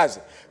inafanya kazi.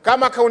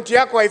 Kama kaunti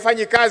yako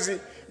haifanyi kazi,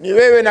 ni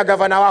wewe na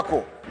gavana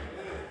wako.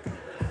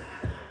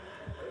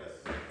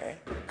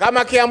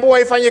 Kama Kiambu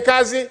haifanyi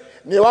kazi,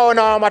 ni wao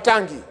na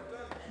Wamatangi,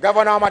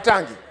 gavana wa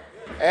Matangi.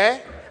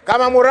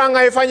 Kama Murang'a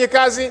haifanyi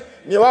kazi,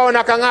 ni wao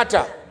na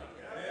Kang'ata.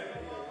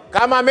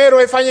 Kama Meru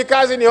haifanyi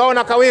kazi, ni wao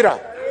na Kawira.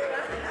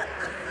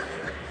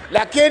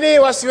 Lakini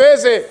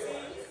wasiweze,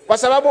 kwa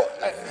sababu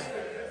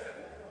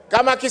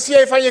kama Kisii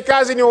haifanyi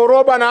kazi, ni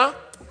Uroba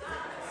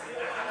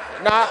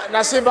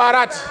na Simba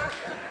Arati.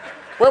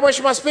 Kwa hiyo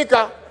Mheshimiwa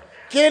Spika,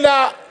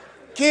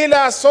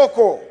 kila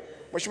soko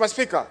Mheshimiwa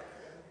Spika,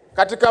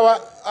 katika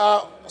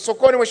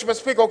sokoni Mheshimiwa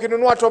Spika,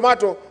 ukinunua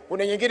tomato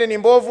kuna nyingine ni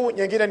mbovu,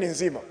 nyingine ni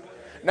nzima.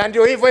 Na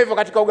ndio hivyo hivyo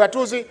katika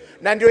ugatuzi,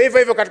 na ndio hivyo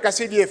hivyo katika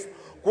CDF.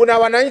 Kuna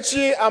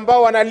wananchi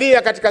ambao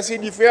wanalia katika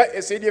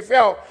CDF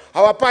yao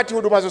hawapati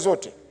huduma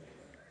zozote,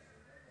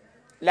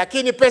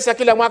 lakini pesa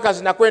kila mwaka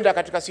zinakwenda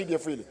katika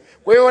CDF hili.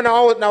 Kwa hiyo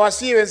na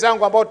wasii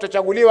wenzangu ambao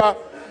tutachaguliwa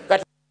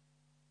katika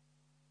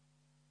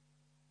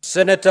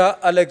Senator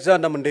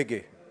Alexander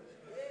Mundege.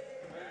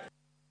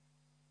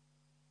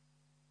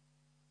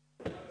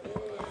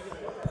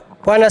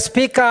 Bwana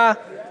Spika,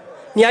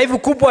 ni aibu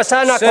kubwa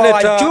sana kwa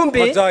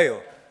wajumbe.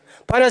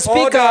 Bwana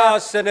Spika,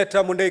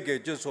 Senator Mundege,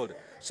 just hold it.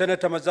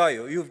 Senator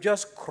Mazayo, you've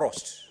just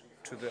crossed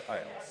to the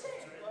aisle.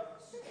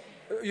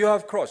 You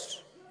have crossed.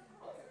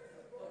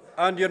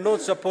 And you're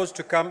not supposed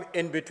to come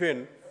in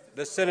between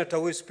the senator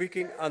who is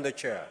speaking and the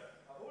chair.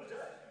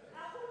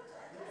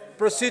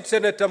 Proceed,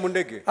 Senator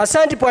Mundege.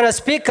 Asante Bwana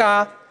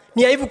Spika,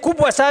 ni aibu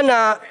kubwa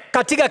sana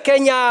katika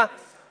Kenya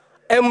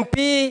MP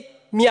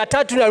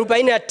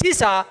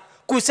 349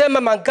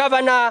 kusema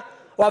magavana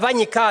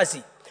wafanyi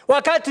kazi.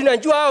 Wakati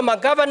tunajua hao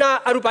magavana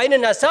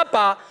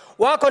 47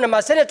 wako na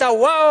maseneta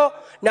wao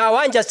na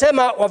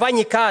wanjasema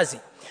wafanyi kazi.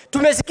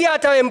 Tumesikia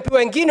hata MP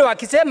wengine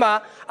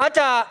wakisema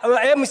hata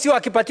MC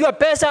wakipatiwa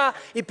pesa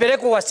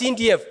ipelekwe kwa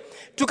CDF.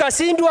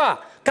 Tukasindwa,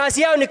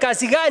 kazi yao ni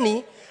kazi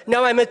gani?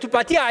 Na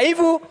wametupatia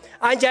aibu.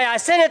 Anja ya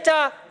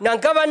seneta na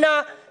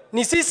gavana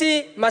ni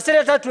sisi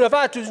maseneta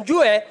tunafaa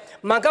tujue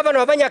magavana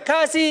wafanya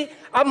kazi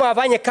ama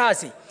wafanye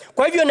kazi.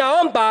 Kwa hivyo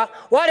naomba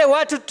wale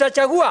watu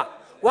tutachagua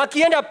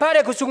wakienda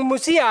pale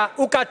kuzungumzia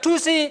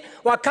ukatuzi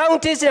wa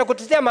counties na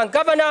kutetea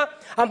magavana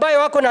ambayo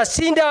wako na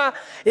shinda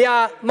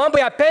ya mambo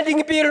ya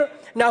pending bill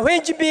na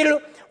wage bill,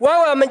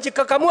 wao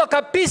wamejikakamua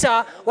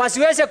kabisa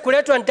wasiweze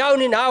kuletwa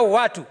down na hao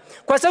watu,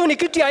 kwa sababu ni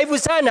kitu ya aibu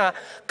sana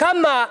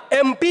kama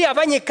MP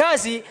afanye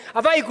kazi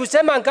afai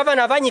kusema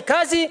gavana afanye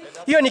kazi.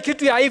 Hiyo ni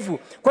kitu ya aibu.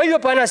 Kwa hivyo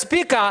Bwana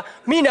Spika,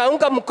 mimi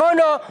naunga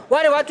mkono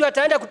wale watu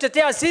wataenda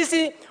kutetea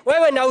sisi,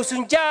 wewe na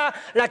usunjaa,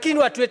 lakini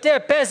watuletee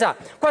pesa,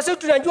 kwa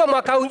sababu tunajua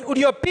mwaka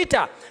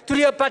uliopita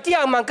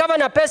tuliopatia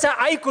magavana pesa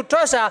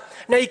haikutosha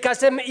na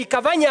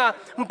ikafanya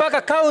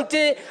mpaka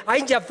county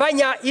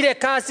haijafanya ile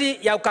kazi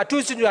ya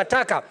ukatuzi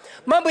tunataka.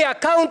 Mambo ya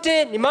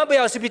county ni mambo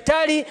ya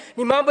hospitali,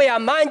 ni mambo ya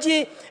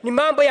maji, ni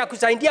mambo ya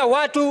kusaidia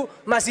watu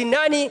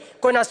masinani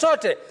kona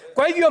sote.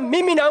 Kwa hivyo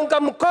mimi naunga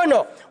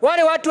mkono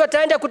wale watu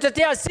wataenda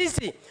kutetea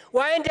sisi,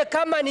 waende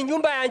kama ni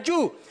nyumba ya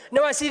juu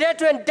na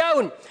wasiletwe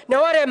down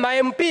na wale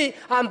ma-MP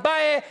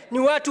ambaye ni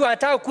watu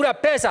wanataka kula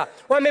pesa.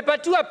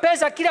 Wamepatiwa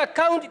pesa, kila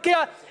county,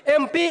 kila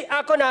MP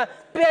ako na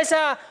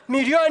pesa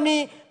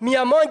milioni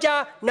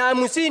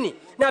 150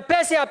 na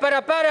pesa ya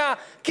barabara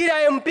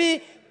kila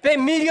MP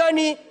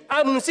milioni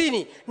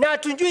 50, na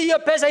tujui hiyo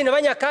pesa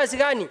inafanya kazi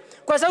gani,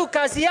 kwa sababu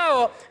kazi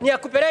yao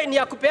ni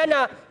ya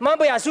kupeana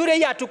mambo ya shule,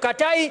 hii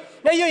hatukatai,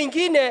 na hiyo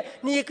ingine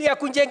ni ya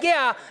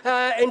kujengea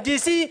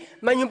NDC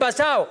manyumba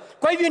zao.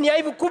 Kwa hivyo ni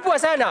aibu kubwa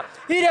sana,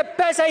 ile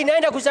pesa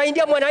inaenda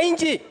kusaidia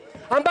mwananchi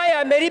ambaye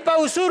amelipa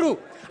ushuru,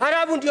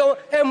 halafu ndio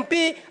MP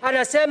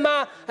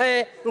anasema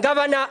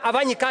gavana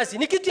afanye kazi.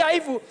 Ni kitu ya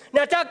aibu.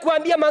 Nataka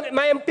kuambia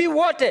ma-MP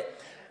wote,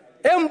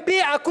 MP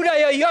hakuna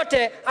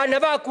yoyote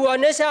anavaa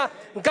kuonesha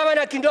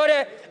gavana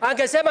Kindore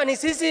angesema ni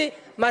sisi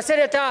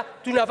maseneta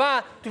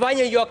tunavaa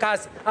tufanye hiyo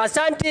kazi.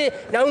 Asante,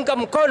 naunga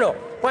mkono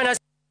Bwana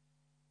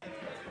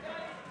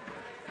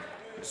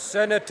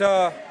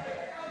Senator.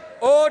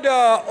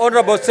 Order,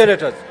 honorable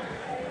senators.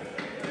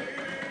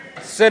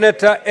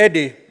 Senator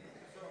Eddie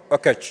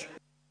Okech.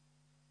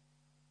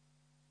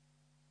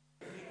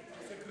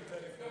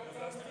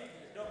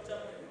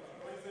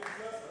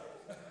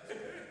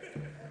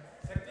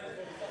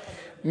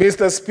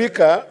 Mr.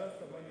 Speaker,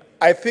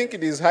 I think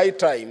it is high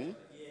time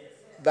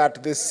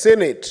that the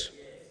Senate,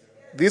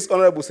 these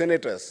honorable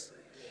senators,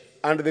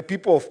 and the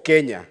people of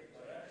Kenya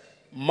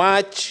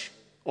march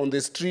on the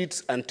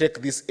streets and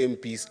take these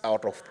MPs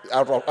out of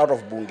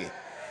Bunge.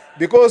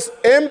 Because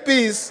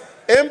MPs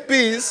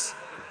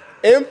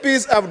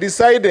have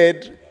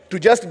decided to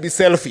just be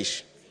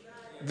selfish.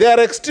 They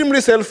are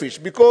extremely selfish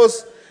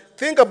because,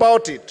 think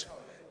about it,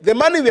 the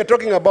money we are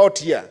talking about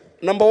here,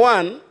 number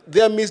one,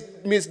 they are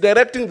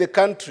misdirecting the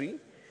country.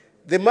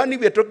 The money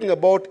we are talking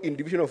about in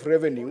division of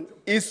revenue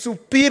is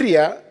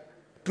superior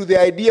to the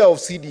idea of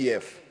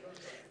CDF.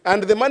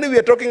 And the money we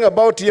are talking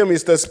about here,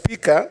 Mr.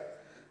 Speaker,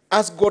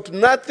 has got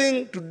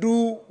nothing to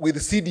do with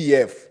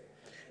CDF.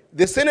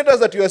 The senators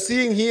that you are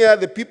seeing here,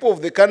 the people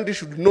of the country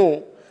should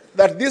know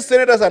that these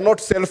senators are not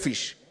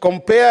selfish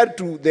compared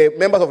to the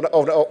members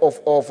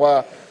of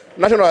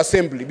National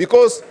Assembly,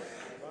 because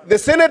the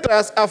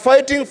senators are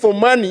fighting for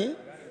money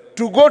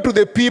to go to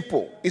the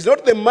people. It's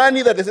not the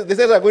money that the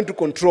senators are going to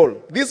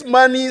control. These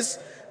monies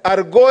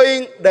are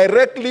going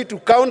directly to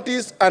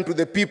counties and to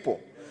the people.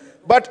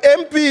 But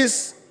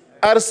MPs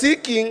are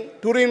seeking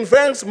to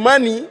ring-fence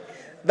money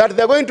that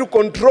they're going to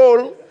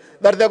control,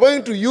 that they're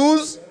going to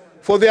use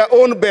for their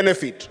own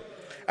benefit.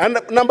 And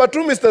number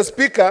two, Mr.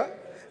 Speaker,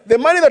 the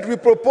money that we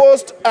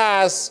proposed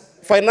as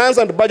Finance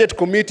and Budget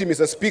Committee,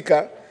 Mr.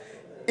 Speaker,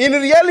 in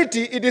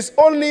reality, it is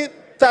only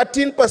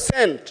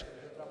 13%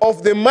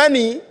 of the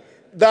money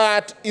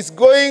that is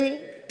going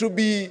to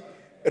be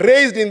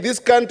raised in this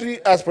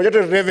country as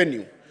projected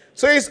revenue.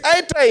 So it's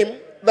high time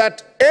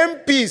that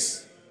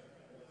MPs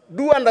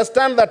do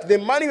understand that the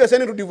money we are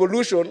sending to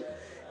devolution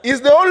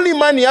is the only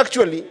money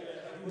actually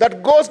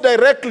that goes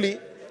directly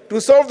to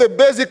solve the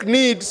basic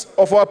needs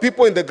of our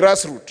people in the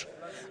grassroots.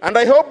 And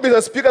I hope,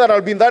 Mr. Speaker, that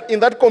I'll be in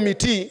that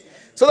committee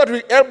so that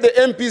we help the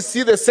MPs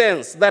see the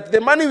sense that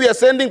the money we are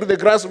sending to the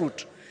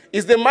grassroots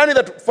is the money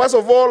that, first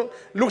of all,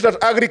 looks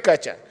at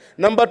agriculture.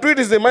 Number two, it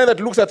is the money that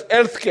looks at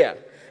healthcare.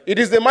 It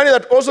is the money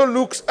that also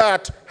looks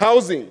at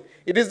housing.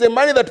 It is the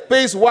money that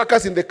pays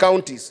workers in the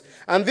counties.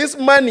 And this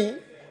money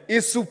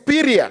is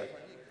superior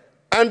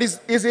and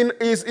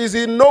is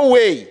in no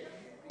way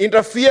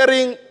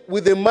interfering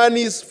with the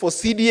monies for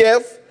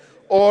CDF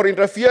or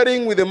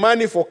interfering with the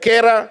money for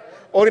CARA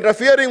or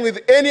interfering with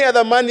any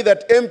other money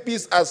that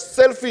MPs are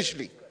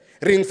selfishly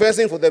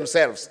ring-fencing for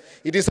themselves.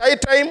 It is high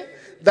time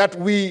that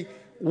we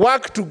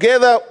work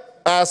together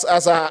as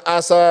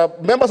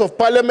members of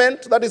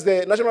parliament, that is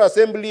the National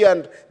Assembly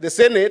and the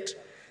Senate,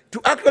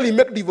 to actually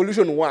make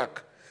devolution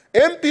work.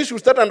 MPs should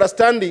start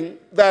understanding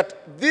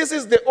that this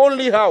is the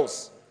only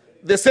house,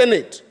 the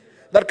Senate,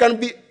 that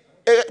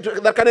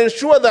can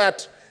ensure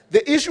that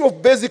the issue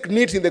of basic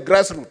needs in the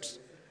grassroots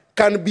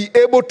can be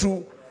able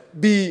to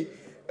be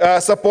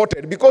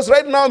supported. Because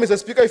right now, Mr.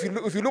 Speaker,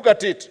 if you look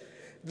at it,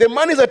 the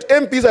monies that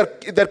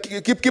MPs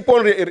that keep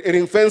on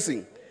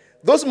ring-fencing,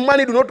 Those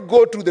money do not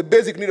go to the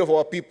basic need of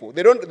our people.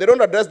 They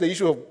don't address the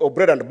issue of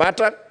bread and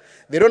butter.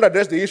 They don't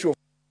address the issue of...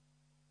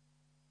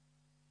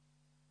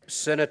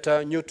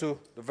 Senator Nyutu,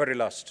 the very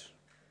last.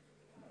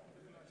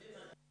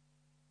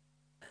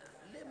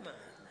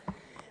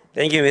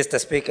 Thank you, Mr.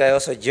 Speaker. I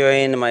also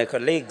join my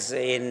colleagues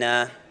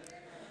in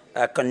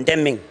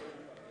condemning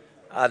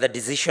the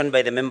decision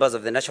by the members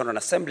of the National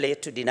Assembly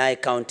to deny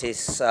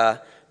counties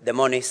the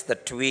monies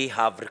that we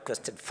have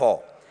requested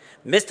for.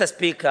 Mr.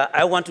 Speaker,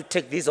 I want to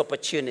take this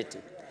opportunity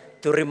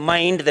to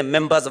remind the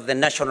members of the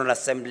National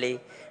Assembly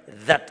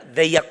that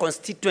their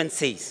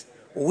constituencies,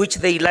 which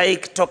they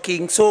like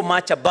talking so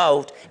much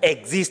about,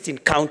 exist in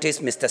counties,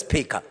 Mr.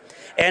 Speaker.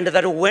 And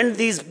that when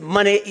this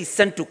money is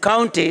sent to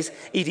counties,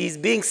 it is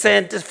being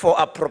sent for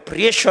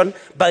appropriation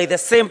by the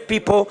same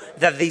people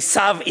that they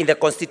serve in the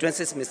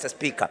constituencies, Mr.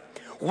 Speaker.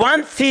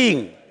 One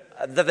thing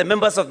that the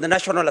members of the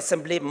National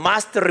Assembly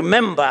must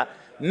remember,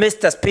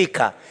 Mr.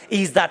 Speaker,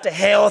 is that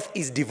health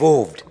is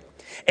devolved.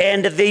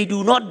 And they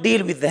do not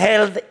deal with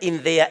health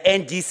in their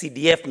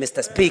NGCDF,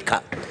 Mr.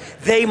 Speaker.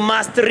 They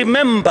must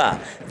remember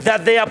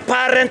that their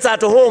parents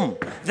at home,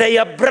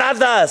 their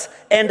brothers,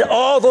 and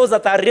all those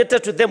that are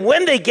related to them,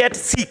 when they get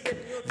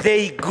sick,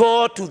 they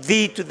go to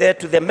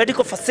the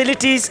medical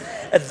facilities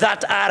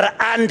that are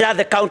under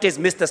the counties,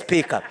 Mr.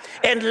 Speaker.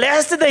 And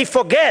lest they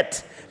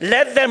forget,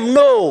 let them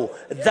know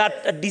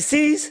that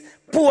disease,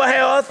 poor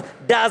health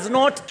does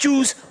not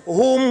choose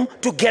whom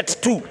to get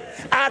to.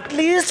 At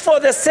least for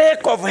the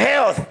sake of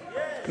health,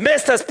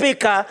 Mr.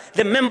 Speaker,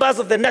 the members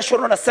of the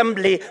National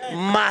Assembly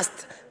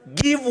must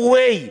give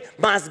way,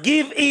 must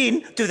give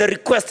in to the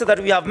request that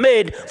we have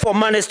made for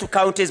monies to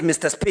counties,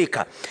 Mr.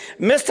 Speaker.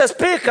 Mr.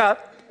 Speaker,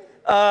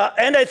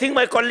 and I think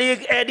my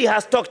colleague Eddie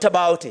has talked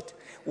about it.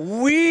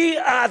 We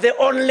are the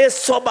only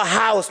sober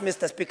house,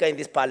 Mr. Speaker, in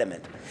this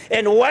parliament.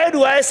 And why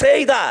do I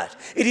say that?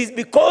 It is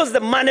because the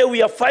money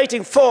we are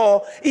fighting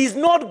for is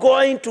not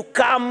going to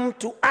come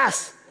to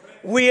us.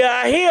 We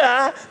are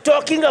here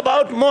talking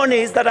about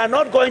monies that are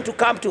not going to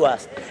come to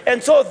us.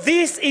 And so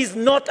this is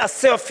not a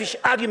selfish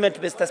argument,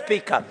 Mr.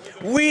 Speaker.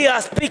 We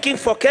are speaking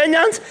for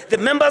Kenyans. The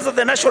members of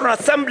the National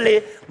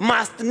Assembly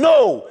must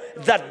know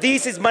that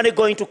this is money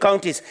going to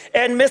counties.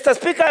 And Mr.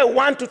 Speaker, I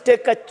want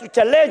to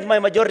challenge my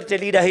majority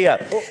leader here.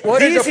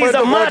 This is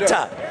a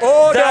matter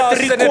that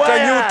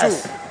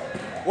requires...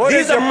 What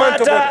is the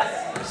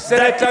matter?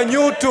 Senator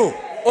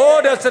Nyutu.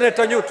 Order,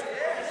 Senator Nyutu.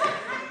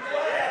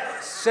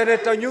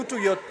 Senator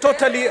Nyutu, you're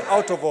totally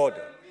out of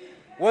order.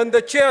 When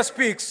the chair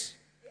speaks,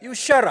 you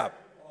shut up.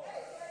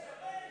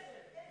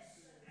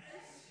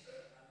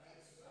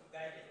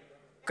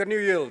 Can you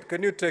yield?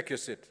 Can you take your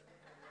seat?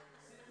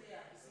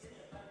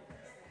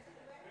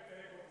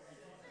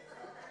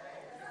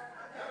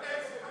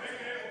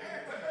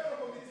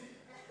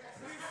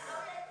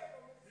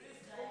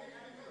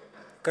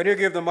 Can you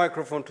give the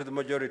microphone to the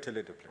majority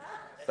leader, please?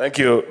 Thank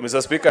you, Mr.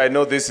 Speaker. I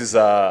know this is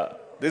a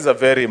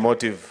very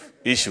emotive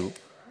issue.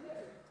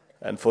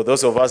 And for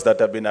those of us that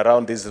have been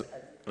around this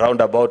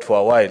roundabout for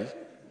a while,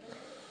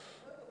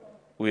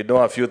 we know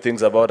a few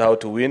things about how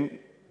to win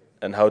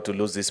and how to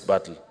lose this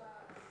battle.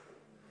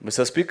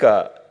 Mr.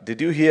 Speaker,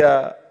 did you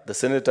hear the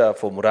senator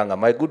for Muranga,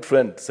 my good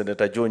friend,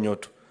 Senator Joe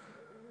Nyotu,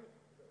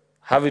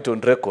 have it on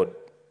record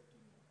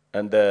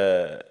and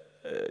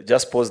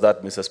just pause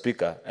that, Mr.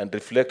 Speaker, and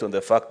reflect on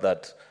the fact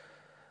that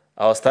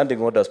our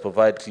standing orders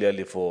provide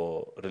clearly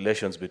for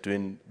relations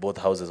between both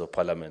houses of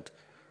parliament.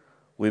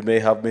 We may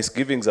have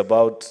misgivings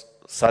about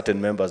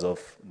certain members of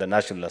the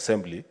National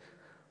Assembly,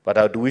 but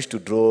I would wish to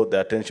draw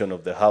the attention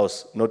of the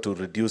House not to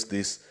reduce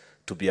this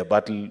to be a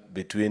battle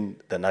between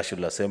the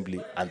National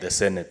Assembly and the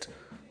Senate,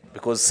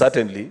 because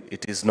certainly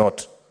it is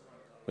not.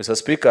 Mr.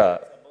 Speaker,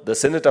 the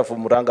senator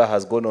from Muranga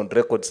has gone on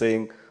record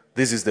saying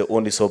this is the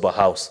only sober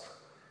house.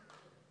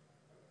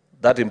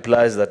 That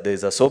implies that there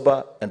is a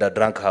sober and a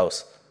drunk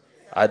house.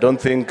 I don't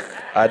think,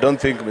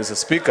 Mr.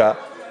 Speaker,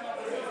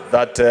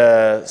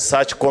 that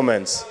such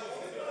comments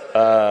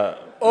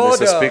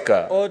Order, Mr.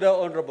 Speaker. Order,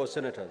 honorable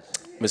senators.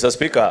 Mr.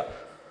 Speaker,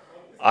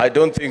 I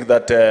don't think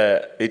that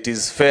it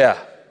is fair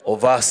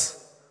of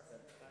us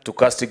to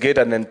castigate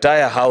an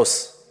entire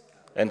house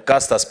and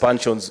cast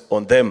aspersions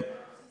on them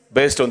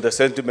based on the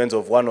sentiments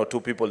of one or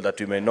two people that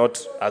we may not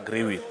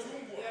agree with.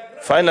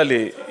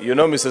 Finally, you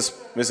know,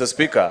 Mr.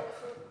 Speaker,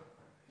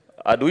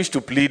 I'd wish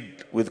to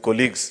plead with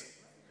colleagues.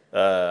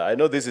 I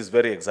know this is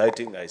very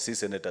exciting. I see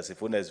Senator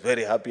Sifuna is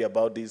very happy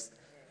about this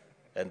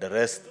and the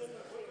rest.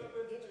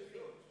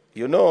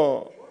 You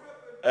know,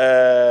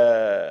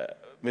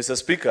 Mr.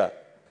 Speaker,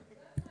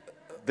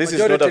 this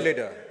Majority is not a...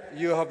 Leader,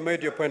 you have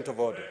made your point of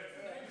order.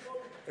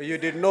 You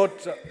did not...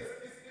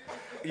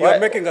 you are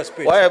making a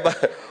speech. Why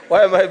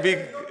am I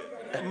being...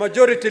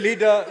 Majority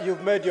Leader,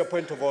 you've made your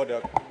point of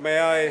order. May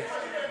I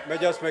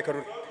just make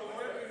a...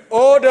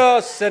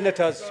 Order,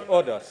 senators,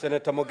 order.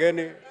 Senator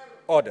Mogeni,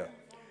 order.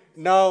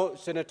 Now,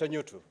 Senator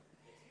Nyutu,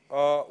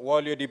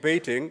 while you're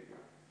debating,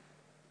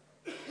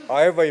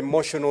 however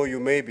emotional you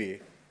may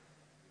be,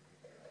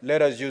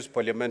 let us use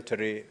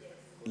parliamentary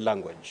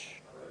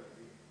language.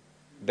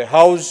 The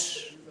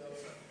House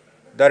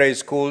that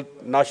is called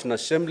National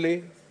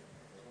Assembly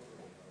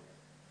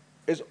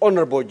is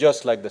honorable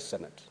just like the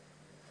Senate.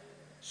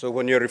 So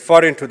when you're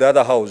referring to the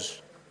other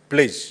house,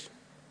 please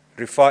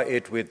refer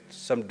it with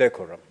some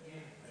decorum.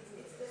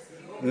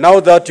 Now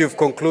that you've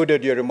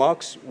concluded your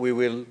remarks, we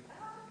will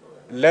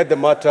let the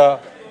matter,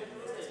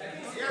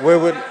 we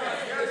will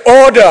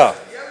order,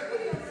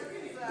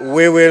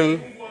 we'll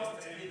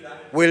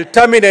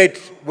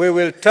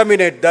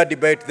terminate that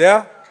debate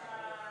there,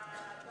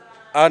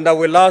 and I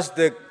will ask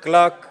the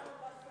clerk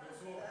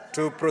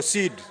to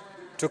proceed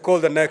to call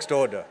the next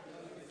order.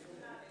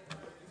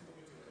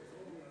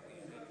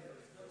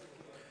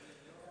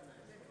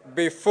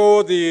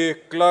 Before the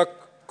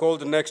clerk calls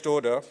the next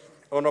order,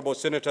 honorable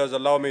senators,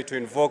 allow me to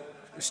invoke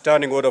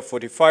Standing Order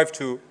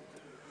 45-2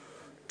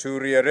 to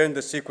rearrange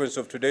the sequence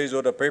of today's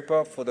order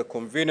paper for the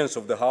convenience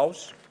of the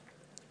House.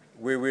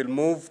 We will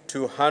move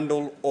to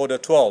handle Order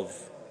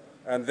 12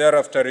 and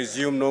thereafter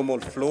resume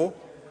normal flow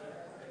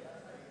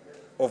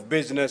of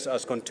business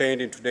as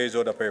contained in today's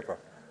order paper.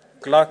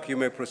 Clerk, you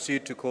may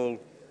proceed to call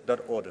that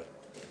order.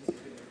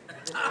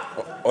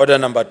 Order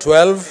number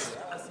 12,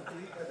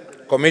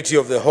 Committee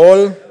of the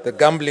Whole, the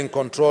Gambling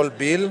Control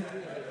Bill,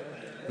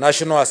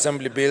 National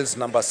Assembly Bills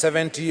number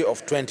 70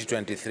 of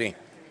 2023.